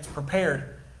master and it's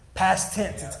prepared. Past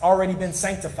tense. It's already been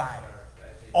sanctified.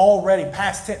 Already.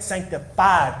 Past tense.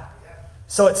 Sanctified.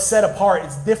 So it's set apart.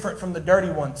 It's different from the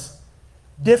dirty ones.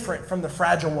 Different from the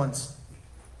fragile ones.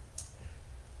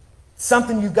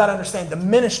 Something you've got to understand. The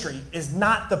ministry is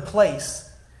not the place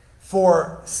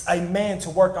for a man to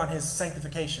work on his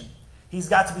sanctification. He's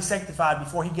got to be sanctified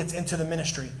before he gets into the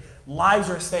ministry. Lives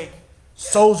are at stake.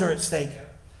 Souls are at stake.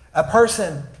 A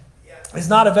person is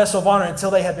not a vessel of honor until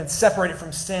they have been separated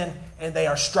from sin and they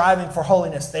are striving for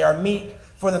holiness. They are meet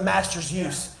for the master's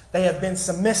use. They have been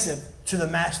submissive to the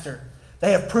master.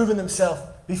 They have proven themselves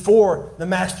before the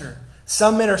master.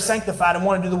 Some men are sanctified and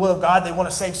want to do the will of God. They want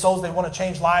to save souls. They want to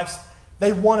change lives.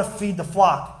 They want to feed the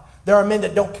flock. There are men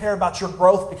that don't care about your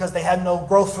growth because they have no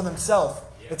growth for themselves.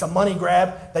 It's a money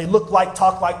grab. They look like,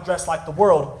 talk like, dress like the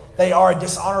world. They are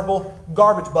dishonorable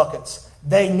garbage buckets.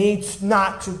 They need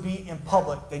not to be in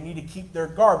public. They need to keep their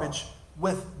garbage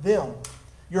with them.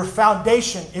 Your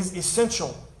foundation is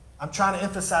essential. I'm trying to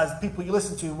emphasize the people you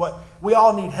listen to. What we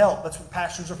all need help. That's what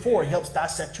pastors are for. He helps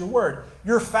dissect your word.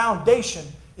 Your foundation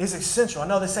is essential. I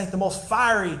know this ain't the most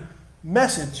fiery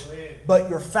message, but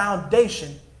your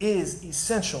foundation is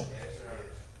essential.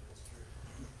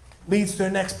 Leads to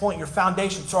the next point, your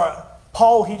foundation. So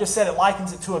Paul, he just said it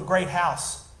likens it to a great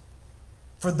house.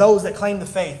 For those that claim the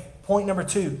faith. Point number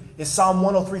 2 is Psalm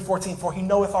 103:14. For he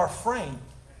knoweth our frame.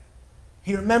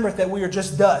 He remembereth that we are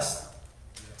just dust.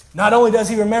 Not only does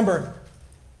he remember,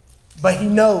 but he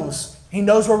knows. He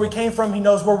knows where we came from. He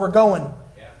knows where we're going.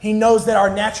 He knows that our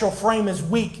natural frame is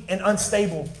weak and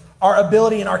unstable. Our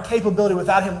ability and our capability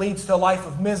without him leads to a life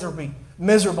of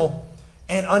miserable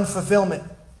and unfulfillment.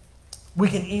 We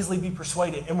can easily be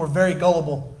persuaded, and we're very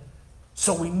gullible.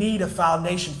 So we need a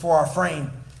foundation for our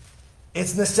frame.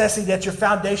 It's necessity that your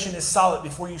foundation is solid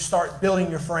before you start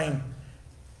building your frame.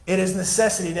 It is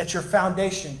necessity that your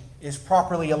foundation is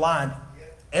properly aligned.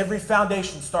 Every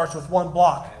foundation starts with one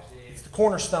block. It's the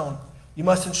cornerstone. You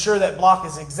must ensure that block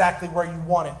is exactly where you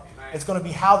want it. It's going to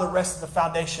be how the rest of the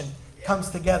foundation comes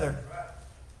together.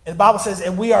 And the Bible says,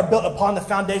 and we are built upon the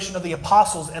foundation of the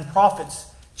apostles and prophets,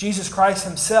 Jesus Christ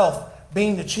himself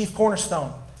being the chief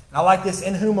cornerstone. And I like this,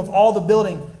 in whom of all the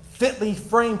building fitly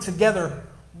framed together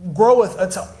groweth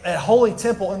a holy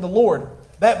temple in the Lord.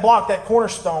 That block, that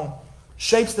cornerstone,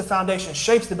 shapes the foundation,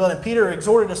 shapes the building. Peter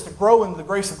exhorted us to grow in the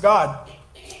grace of God.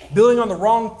 Building on the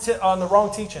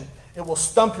wrong teaching, it will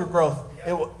stump your growth.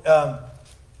 You're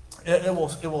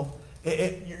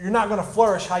not going to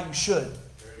flourish how you should.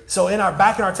 So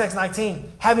back in our text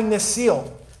 19, having this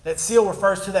seal, that seal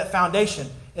refers to that foundation.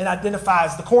 It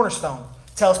identifies the cornerstone.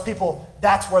 Tells people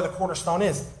that's where the cornerstone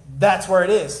is. That's where it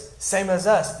is. Same as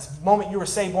us. The moment you were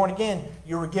saved, born again,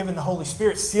 you were given the Holy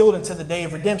Spirit, sealed into the day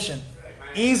of redemption.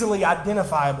 Easily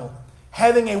identifiable.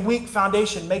 Having a weak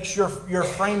foundation makes your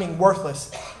framing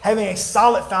worthless. Having a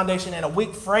solid foundation and a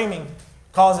weak framing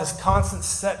causes constant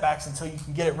setbacks until you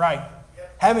can get it right.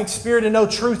 Having spirit and no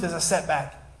truth is a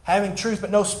setback. Having truth but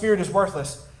no spirit is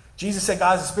worthless. Jesus said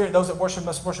God is a spirit. Those that worship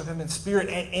must worship him in spirit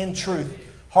and in truth.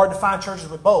 Hard to find churches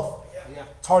with both.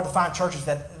 It's hard to find churches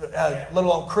that, let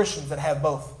alone Christians, that have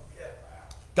both.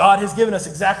 God has given us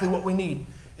exactly what we need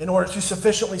in order to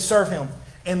sufficiently serve him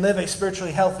and live a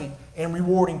spiritually healthy and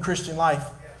rewarding Christian life.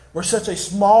 We're such a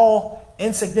small,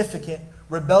 insignificant,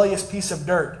 rebellious piece of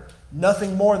dirt,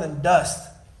 nothing more than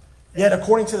dust. Yet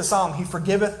according to the psalm, he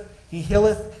forgiveth, he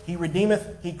healeth, he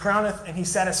redeemeth, he crowneth, and he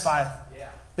satisfieth.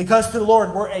 Because to the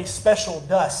Lord, we're a special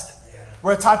dust.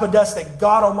 We're a type of dust that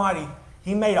God Almighty,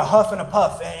 he made a huff and a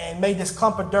puff and made this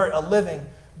clump of dirt a living,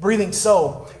 breathing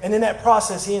soul. And in that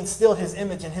process, he instilled his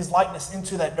image and his likeness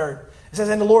into that dirt. It says,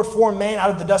 and the Lord formed man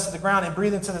out of the dust of the ground and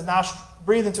breathed into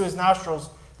his nostrils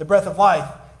the breath of life.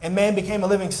 And man became a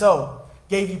living soul,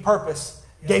 gave you purpose,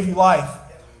 gave you life.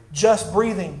 Just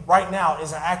breathing right now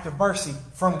is an act of mercy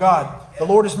from God. The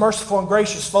Lord is merciful and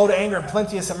gracious, slow to anger and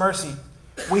plenteous in mercy.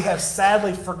 We have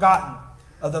sadly forgotten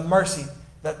of the mercy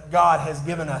that God has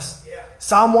given us.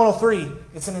 Psalm 103,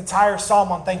 it's an entire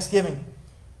psalm on thanksgiving.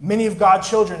 Many of God's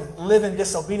children live in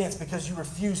disobedience because you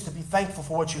refuse to be thankful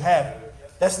for what you have.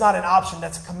 That's not an option,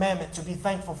 that's a commandment to be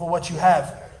thankful for what you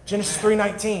have. Genesis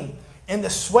 3:19, in the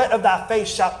sweat of thy face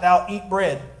shalt thou eat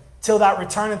bread, till thou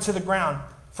return into the ground.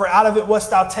 For out of it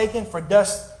wast thou taken, for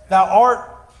dust thou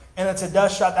art, and unto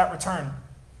dust shalt thou return.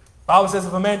 The Bible says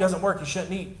if a man doesn't work, he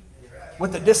shouldn't eat.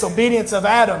 With the disobedience of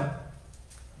Adam,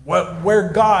 where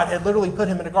God had literally put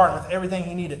him in the garden with everything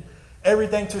he needed,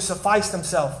 everything to suffice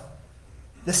himself,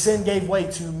 the sin gave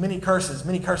way to many curses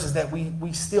that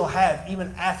we still have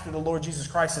even after the Lord Jesus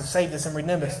Christ has saved us and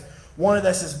redeemed us. One of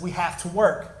this is we have to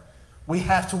work. We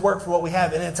have to work for what we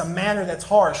have, and it's a manner that's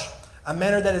harsh, a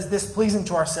manner that is displeasing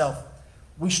to ourselves.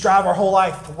 We strive our whole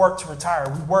life to work to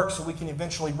retire. We work so we can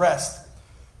eventually rest.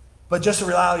 But just the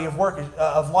reality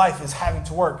of life is having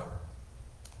to work.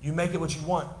 You make it what you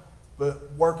want,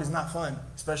 but work is not fun.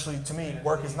 Especially to me,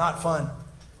 work is not fun.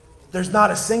 There's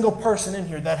not a single person in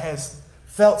here that has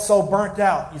felt so burnt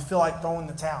out you feel like throwing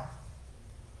the towel.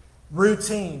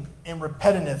 Routine and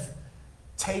repetitive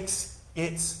takes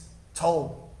its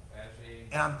toll.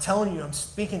 And I'm telling you, I'm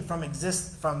speaking from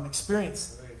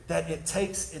experience, that it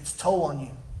takes its toll on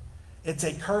you. It's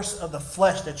a curse of the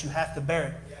flesh that you have to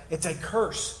bear. It's a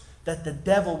curse that the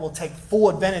devil will take full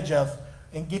advantage of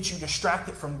and get you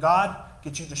distracted from God,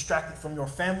 get you distracted from your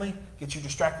family, get you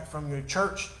distracted from your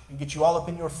church, and get you all up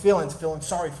in your feelings, feeling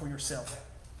sorry for yourself.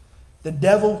 The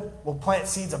devil will plant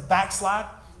seeds of backslide,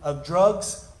 of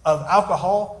drugs, of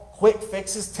alcohol, quick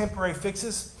fixes, temporary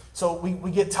fixes. So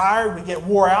we get tired, we get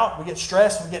wore out, we get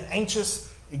stressed, we get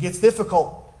anxious, it gets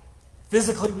difficult.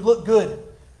 Physically, we look good.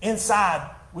 Inside,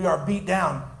 we are beat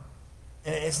down.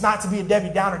 And it's not to be a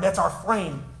Debbie Downer, that's our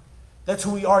frame. That's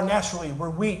who we are naturally, we're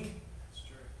weak.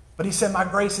 But he said, my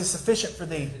grace is sufficient for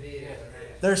thee.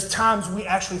 There's times we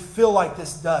actually feel like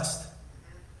this dust.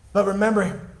 But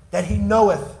remember that he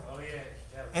knoweth.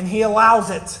 And he allows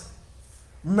it.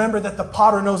 Remember that the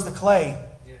potter knows the clay.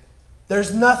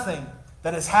 There's nothing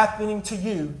that is happening to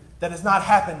you that has not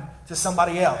happened to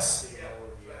somebody else.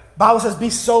 The Bible says, be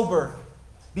sober.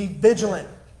 Be vigilant.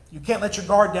 You can't let your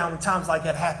guard down when times like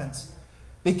that happens.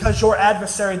 Because your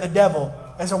adversary, the devil,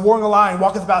 as a roaring lion,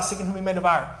 walketh about seeking whom he may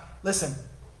devour. Listen.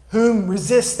 Whom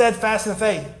resist steadfast in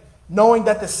faith, knowing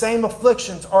that the same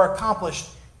afflictions are accomplished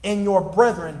in your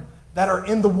brethren that are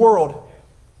in the world.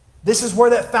 This is where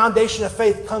that foundation of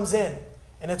faith comes in.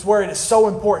 And it's where it is so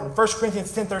important. 1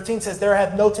 Corinthians 10:13 says, there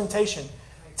hath no temptation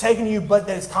taken you but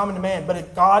that is common to man.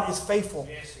 But God is faithful,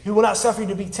 who will not suffer you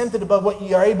to be tempted above what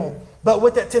ye are able. But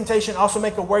with that temptation also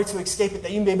make a way to escape it,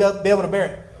 that you may be able to bear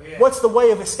it. What's the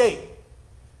way of escape?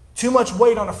 Too much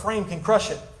weight on a frame can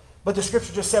crush it. But the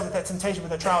scripture just said with that temptation,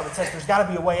 with that trial, that test, there's got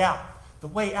to be a way out. The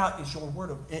way out is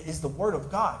is the Word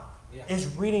of God. Yeah. Is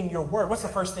reading your Word. What's the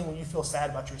first thing when you feel sad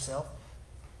about yourself?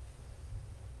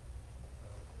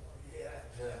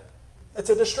 It's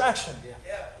a distraction.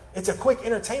 Yeah. It's a quick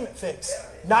entertainment fix.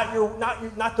 Not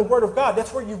the Word of God.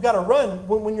 That's where you've got to run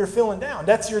when you're feeling down.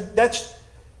 You've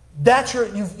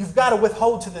got to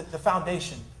withhold to the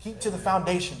foundation. Keep to the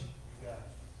foundation.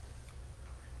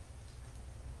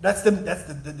 That's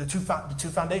the two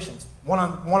foundations. One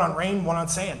on rain, one on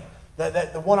sand.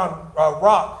 The one on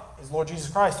rock is Lord Jesus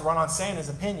Christ. The one on sand is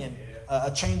opinion, a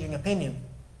changing opinion.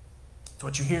 It's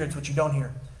what you hear. It's what you don't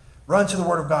hear. Run to the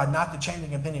Word of God, not the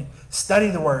changing opinion. Study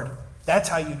the Word. That's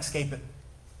how you escape it.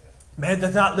 Man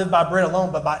does not live by bread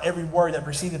alone, but by every word that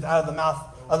proceedeth out of the mouth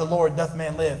of the Lord doth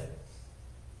man live.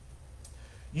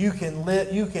 You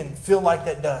can feel like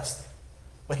that dust,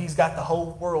 but He's got the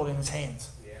whole world in His hands.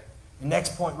 Yeah. The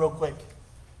next point real quick.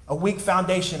 A weak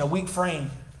foundation, a weak frame.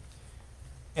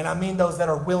 And I mean those that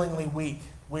are willingly weak.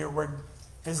 We're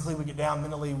physically we get down,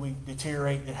 mentally we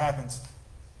deteriorate. It happens.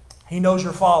 He knows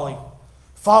your folly.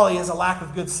 Folly is a lack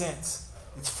of good sense.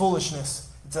 It's foolishness.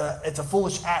 It's a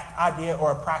foolish idea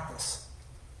or a practice.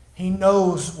 He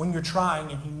knows when you're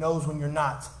trying and He knows when you're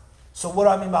not. So what do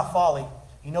I mean by folly?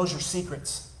 He knows your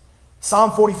secrets.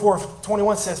 Psalm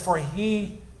 44:21 says, "For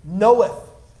He knoweth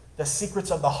the secrets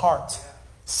of the heart."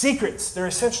 Secrets, they're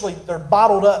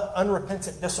bottled up,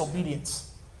 unrepentant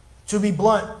disobedience. To be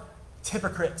blunt, it's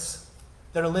hypocrites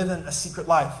that are living a secret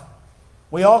life.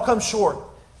 We all come short.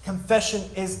 Confession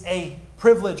is a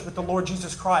privilege with the Lord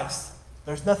Jesus Christ.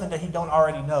 There's nothing that He don't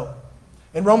already know.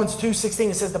 In Romans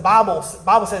 2:16 it says, the Bible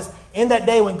says, "In that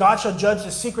day when God shall judge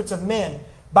the secrets of men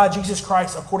by Jesus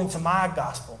Christ according to my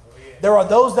gospel." There are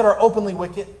those that are openly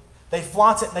wicked. They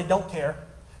flaunt it and they don't care.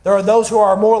 There are those who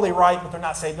are morally right, but they're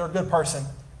not saved. They're a good person.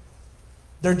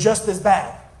 They're just as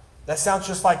bad. That sounds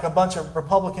just like a bunch of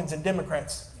Republicans and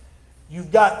Democrats.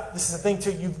 This is the thing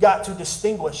too, you've got to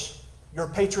distinguish your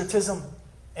patriotism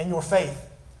and your faith.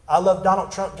 I love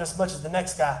Donald Trump just as much as the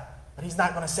next guy, but he's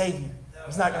not going to save you.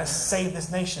 He's not going to save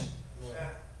this nation.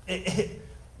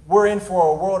 We're in for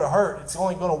a world of hurt. It's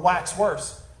only going to wax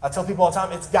worse. I tell people all the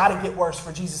time, it's got to get worse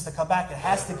for Jesus to come back. It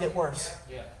has to get worse.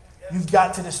 You've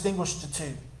got to distinguish the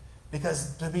two.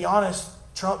 Because to be honest,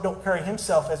 Trump don't carry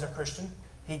himself as a Christian.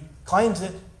 He claims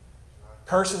it.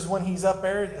 Curses when he's up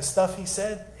there, the stuff he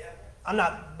said. I'm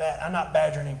not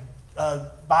badgering him.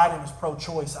 Biden is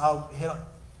pro-choice. I'll hit on.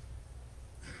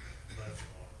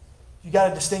 You got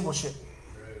to distinguish it.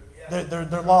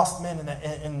 They're lost men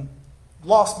and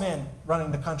lost men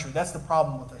running the country. That's the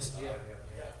problem with us.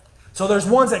 So there's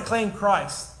ones that claim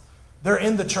Christ. They're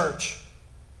in the church.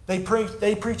 They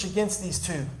preach against these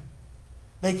two.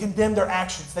 They condemn their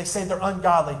actions. They say they're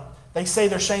ungodly. They say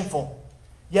they're shameful.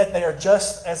 Yet they are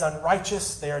just as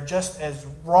unrighteous. They are just as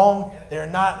wrong. They are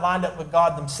not lined up with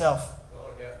God themselves.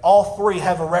 All three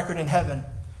have a record in heaven.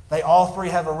 They all three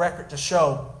have a record to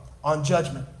show on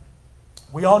judgment.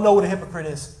 We all know what a hypocrite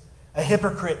is. A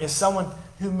hypocrite is someone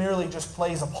who merely just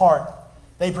plays a part.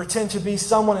 They pretend to be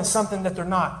someone and something that they're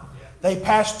not. They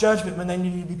pass judgment when they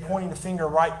need to be pointing the finger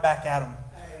right back at them.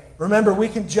 Remember, we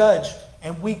can judge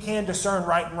and we can discern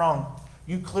right and wrong.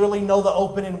 You clearly know the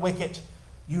open and wicked.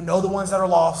 You know the ones that are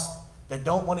lost, that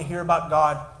don't want to hear about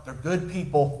God. They're good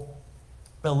people.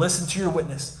 They'll listen to your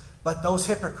witness. But those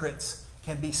hypocrites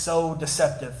can be so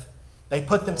deceptive. They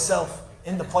put themselves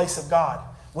in the place of God.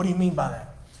 What do you mean by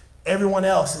that? Everyone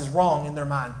else is wrong in their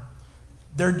mind.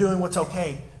 They're doing what's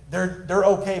okay. They're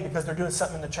okay because they're doing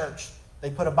something in the church. They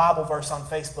put a Bible verse on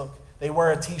Facebook. They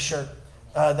wear a t-shirt.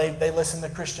 They listen to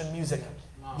Christian music.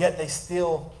 Yet they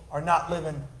still are not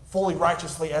living fully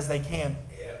righteously as they can.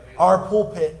 Our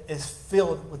pulpit is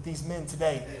filled with these men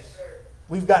today.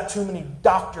 We've got too many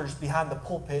doctors behind the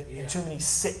pulpit and too many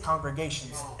sick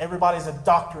congregations. Everybody's a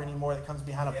doctor anymore that comes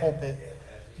behind a pulpit.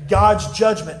 God's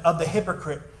judgment of the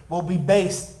hypocrite will be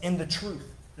based in the truth.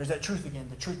 There's that truth again,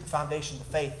 the truth, the foundation, the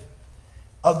faith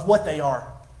of what they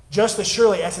are. Just as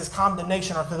surely as His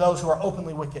condemnation are to those who are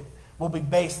openly wicked will be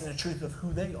based in the truth of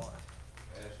who they are.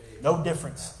 No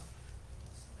difference.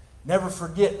 Never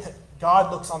forget,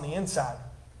 God looks on the inside.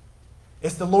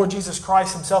 It's the Lord Jesus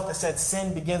Christ Himself that said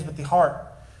sin begins with the heart.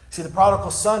 See, the prodigal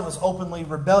son was openly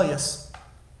rebellious,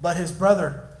 but his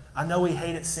brother, I know he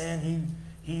hated sin.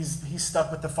 He's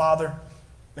stuck with the father,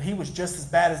 but he was just as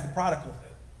bad as the prodigal.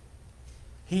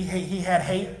 He had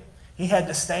hate, he had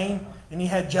disdain, and he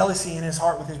had jealousy in his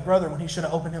heart with his brother when he should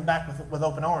have opened him back with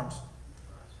open arms.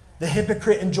 The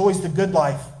hypocrite enjoys the good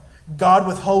life. God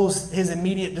withholds His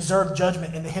immediate deserved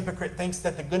judgment, and the hypocrite thinks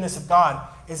that the goodness of God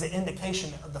is an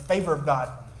indication of the favor of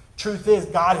God. Truth is,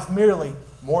 God is merely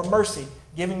more mercy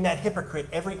giving that hypocrite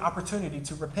every opportunity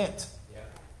to repent.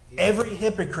 Every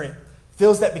hypocrite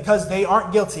feels that because they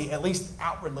aren't guilty, at least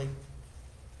outwardly,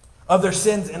 of their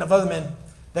sins and of other men,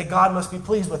 that God must be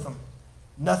pleased with them.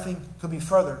 Nothing could be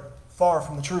far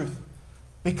from the truth.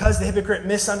 Because the hypocrite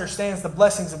misunderstands the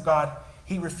blessings of God,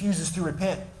 he refuses to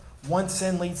repent. One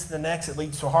sin leads to the next, it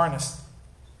leads to hardness.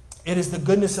 It is the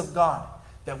goodness of God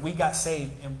that we got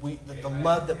saved, and the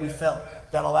love that we felt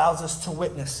that allows us to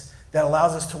witness, that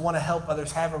allows us to want to help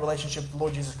others have a relationship with the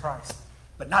Lord Jesus Christ.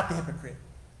 But not the hypocrite.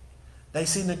 They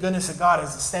see the goodness of God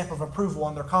as a stamp of approval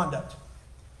on their conduct.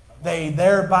 They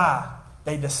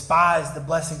despise the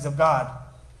blessings of God.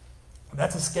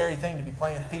 That's a scary thing, to be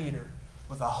playing theater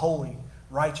with a holy,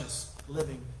 righteous,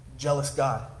 living, jealous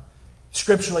God.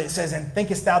 Scripturally it says, and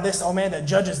thinkest thou this, O man, that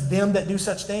judgest them that do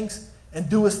such things, and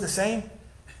doest the same,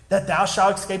 that thou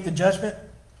shalt escape the judgment?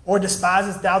 Or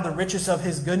despisest thou the riches of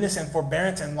his goodness and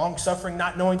forbearance and longsuffering,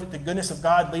 not knowing that the goodness of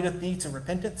God leadeth thee to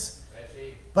repentance?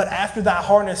 But after thy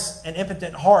hardness and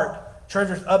impotent heart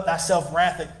treasures up thyself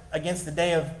wrath against the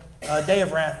day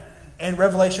of wrath and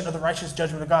revelation of the righteous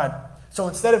judgment of God. So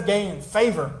instead of gaining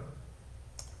favor,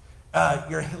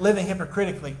 you're living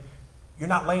hypocritically. You're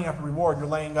not laying up a reward, you're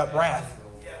laying up wrath.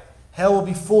 Hell will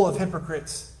be full of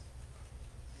hypocrites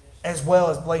as well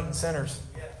as blatant sinners.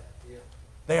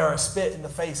 They are a spit in the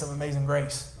face of amazing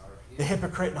grace. The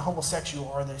hypocrite and the homosexual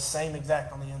are the same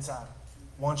exact on the inside.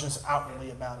 One's just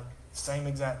outwardly about it. Same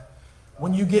exact.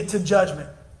 When you get to judgment,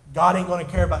 God ain't going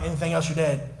to care about anything else you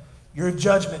did. Your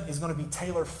judgment is going to be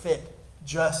tailor fit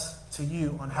just to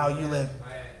you on how you live.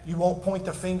 You won't point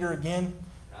the finger again.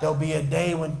 There'll be a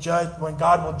day when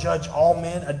God will judge all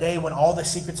men, a day when all the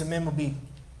secrets of men will be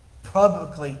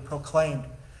publicly proclaimed,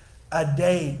 a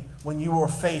day when you will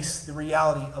face the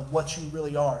reality of what you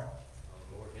really are.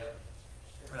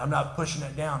 And I'm not pushing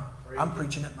that down. I'm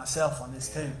preaching it myself on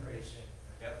this too.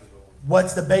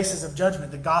 What's the basis of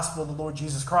judgment? The gospel of the Lord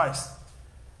Jesus Christ.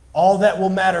 All that will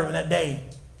matter in that day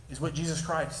is what Jesus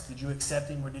Christ. Did you accept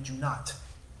him or did you not?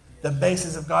 The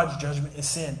basis of God's judgment is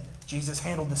sin. Jesus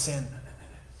handled the sin.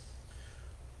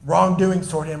 Wrongdoings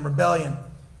toward him, rebellion.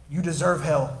 You deserve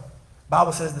hell. The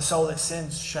Bible says the soul that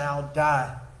sins shall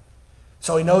die.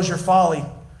 So he knows your folly.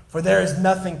 For there is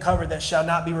nothing covered that shall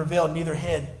not be revealed, neither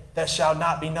hid that shall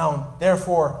not be known.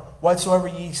 Therefore,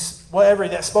 whatever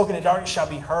that's spoken in darkness shall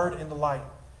be heard in the light.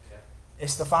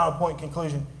 It's the final point,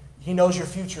 conclusion. He knows your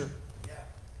future.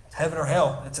 It's heaven or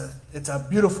hell. It's a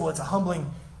beautiful, it's a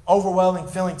humbling, overwhelming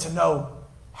feeling to know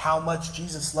how much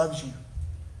Jesus loves you.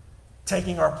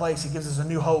 Taking our place, he gives us a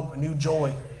new hope, a new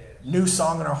joy, new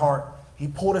song in our heart. He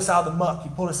pulled us out of the muck. He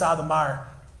pulled us out of the mire,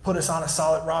 put us on a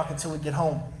solid rock until we get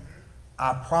home.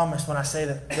 I promise when I say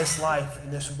that this life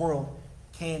and this world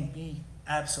can be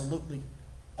absolutely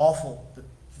awful. The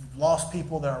lost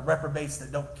people, there are reprobates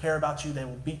that don't care about you. They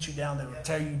will beat you down. They will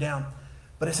tear you down.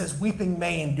 But it says, weeping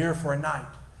may endure for a night,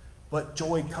 but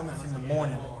joy cometh in the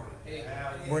morning.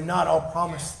 We're not all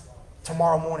promised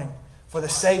tomorrow morning. For the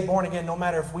saved, born again, no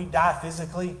matter if we die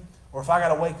physically or if I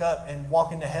got to wake up and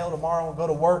walk into hell tomorrow and go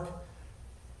to work,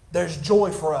 there's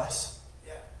joy for us.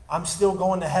 I'm still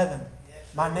going to heaven.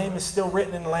 My name is still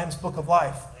written in the Lamb's Book of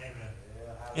Life.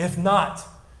 If not,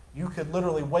 you could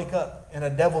literally wake up in a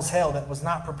devil's hell that was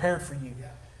not prepared for you.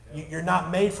 You're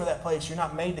not made for that place. You're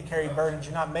not made to carry burdens.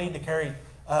 You're not made to carry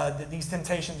these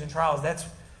temptations and trials.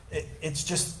 It's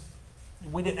just,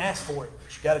 we didn't ask for it.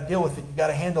 You got to deal with it. You got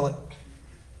to handle it.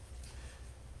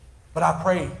 But I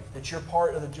pray that you're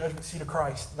part of the judgment seat of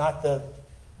Christ, not the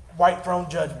white throne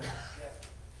judgment.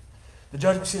 The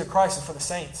judgment seat of Christ is for the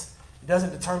saints. It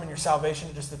doesn't determine your salvation.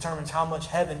 It just determines how much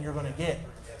heaven you're going to get.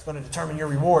 It's going to determine your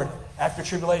reward. After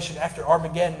tribulation, after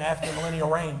Armageddon, after the millennial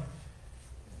reign.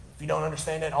 If you don't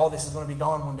understand that, all this is going to be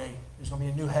gone one day. There's going to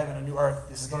be a new heaven, a new earth.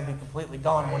 This is going to be completely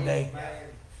gone one day.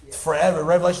 It's forever.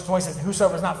 Revelation 20 says,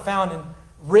 whosoever is not found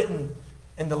written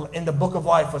in the book of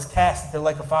life was cast into the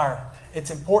lake of fire. It's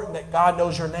important that God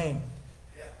knows your name.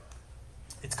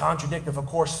 It's contradictory. Of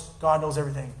course, God knows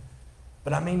everything.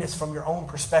 But I mean this from your own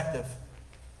perspective.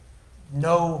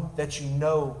 Know that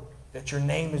your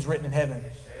name is written in heaven.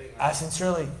 I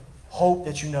sincerely hope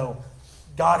that you know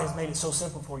God has made it so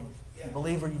simple for you. You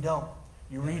believe or you don't.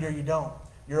 You read or you don't.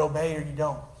 You obey or you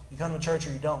don't. You come to church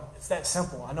or you don't. It's that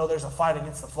simple. I know there's a fight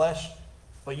against the flesh,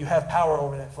 but you have power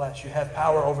over that flesh. You have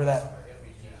power over that.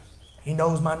 He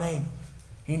knows my name.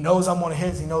 He knows I'm one of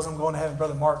his. He knows I'm going to heaven.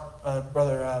 Brother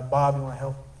Bob, you want to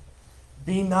help?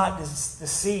 Be not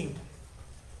deceived.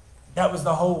 That was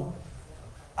the whole.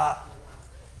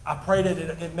 I pray that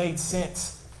it made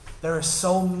sense. There is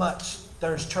so much.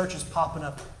 There's churches popping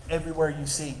up everywhere you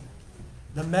see.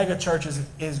 The mega church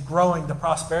is growing. The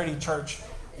prosperity church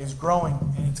is growing,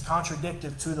 and it's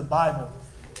contradictory to the Bible.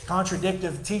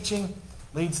 Contradictory teaching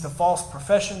leads to false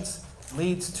professions,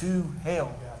 leads to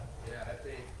hell.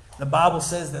 The Bible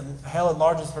says that hell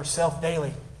enlarges herself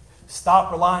daily.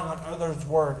 Stop relying on others'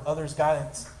 word, others'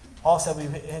 guidance. Paul said, "We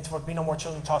henceforth be no more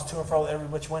children tossed to and fro with every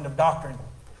which wind of doctrine."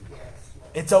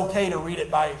 It's okay to read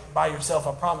it by yourself.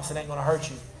 I promise it ain't going to hurt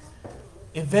you.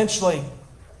 Eventually,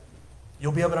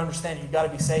 you'll be able to understand it. You've got to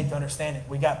be saved to understand it.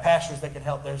 We got pastors that can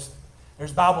help. There's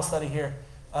Bible study here.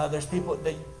 There's people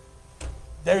that,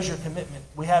 there's your commitment.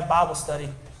 We have Bible study,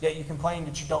 yet you complain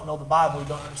that you don't know the Bible, you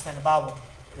don't understand the Bible.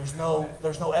 There's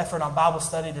no effort on Bible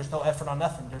study. There's no effort on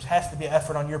nothing. There has to be an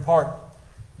effort on your part.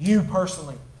 You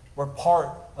personally were part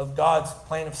of God's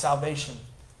plan of salvation.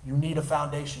 You need a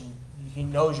foundation. He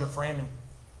knows your framing.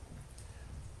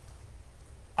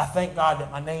 I thank God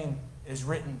that my name is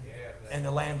written in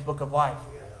the Lamb's Book of Life,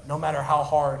 no matter how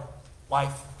hard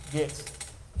life gets.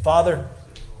 Father,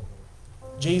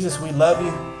 Jesus, we love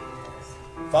you.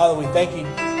 Father, we thank you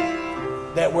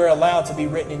that we're allowed to be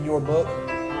written in your book.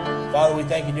 Father, we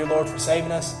thank you, dear Lord, for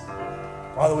saving us.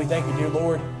 Father, we thank you, dear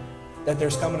Lord, that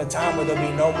there's coming a time where there'll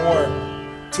be no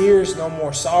more tears, no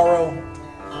more sorrow,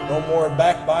 no more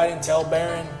backbiting,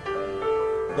 tale-bearing.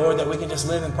 Lord, that we can just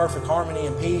live in perfect harmony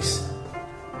and peace.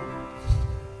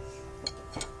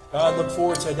 God, look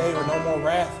forward to a day where no more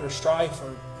wrath or strife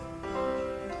or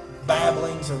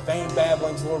babblings or vain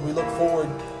babblings. Lord, we look forward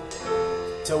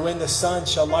to when the sun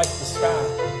shall light the sky.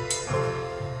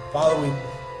 Father,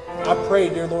 I pray,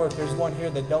 dear Lord, if there's one here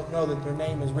that don't know that their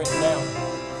name is written down,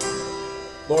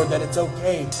 Lord, that it's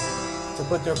okay to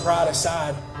put their pride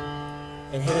aside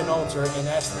and hit an altar and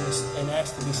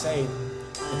ask to be saved.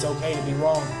 It's okay to be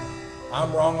wrong.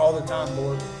 I'm wrong all the time,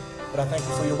 Lord, but I thank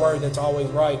you for your word that's always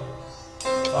right.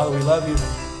 Father, we love you.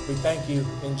 We thank you.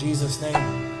 In Jesus' name,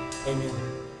 amen.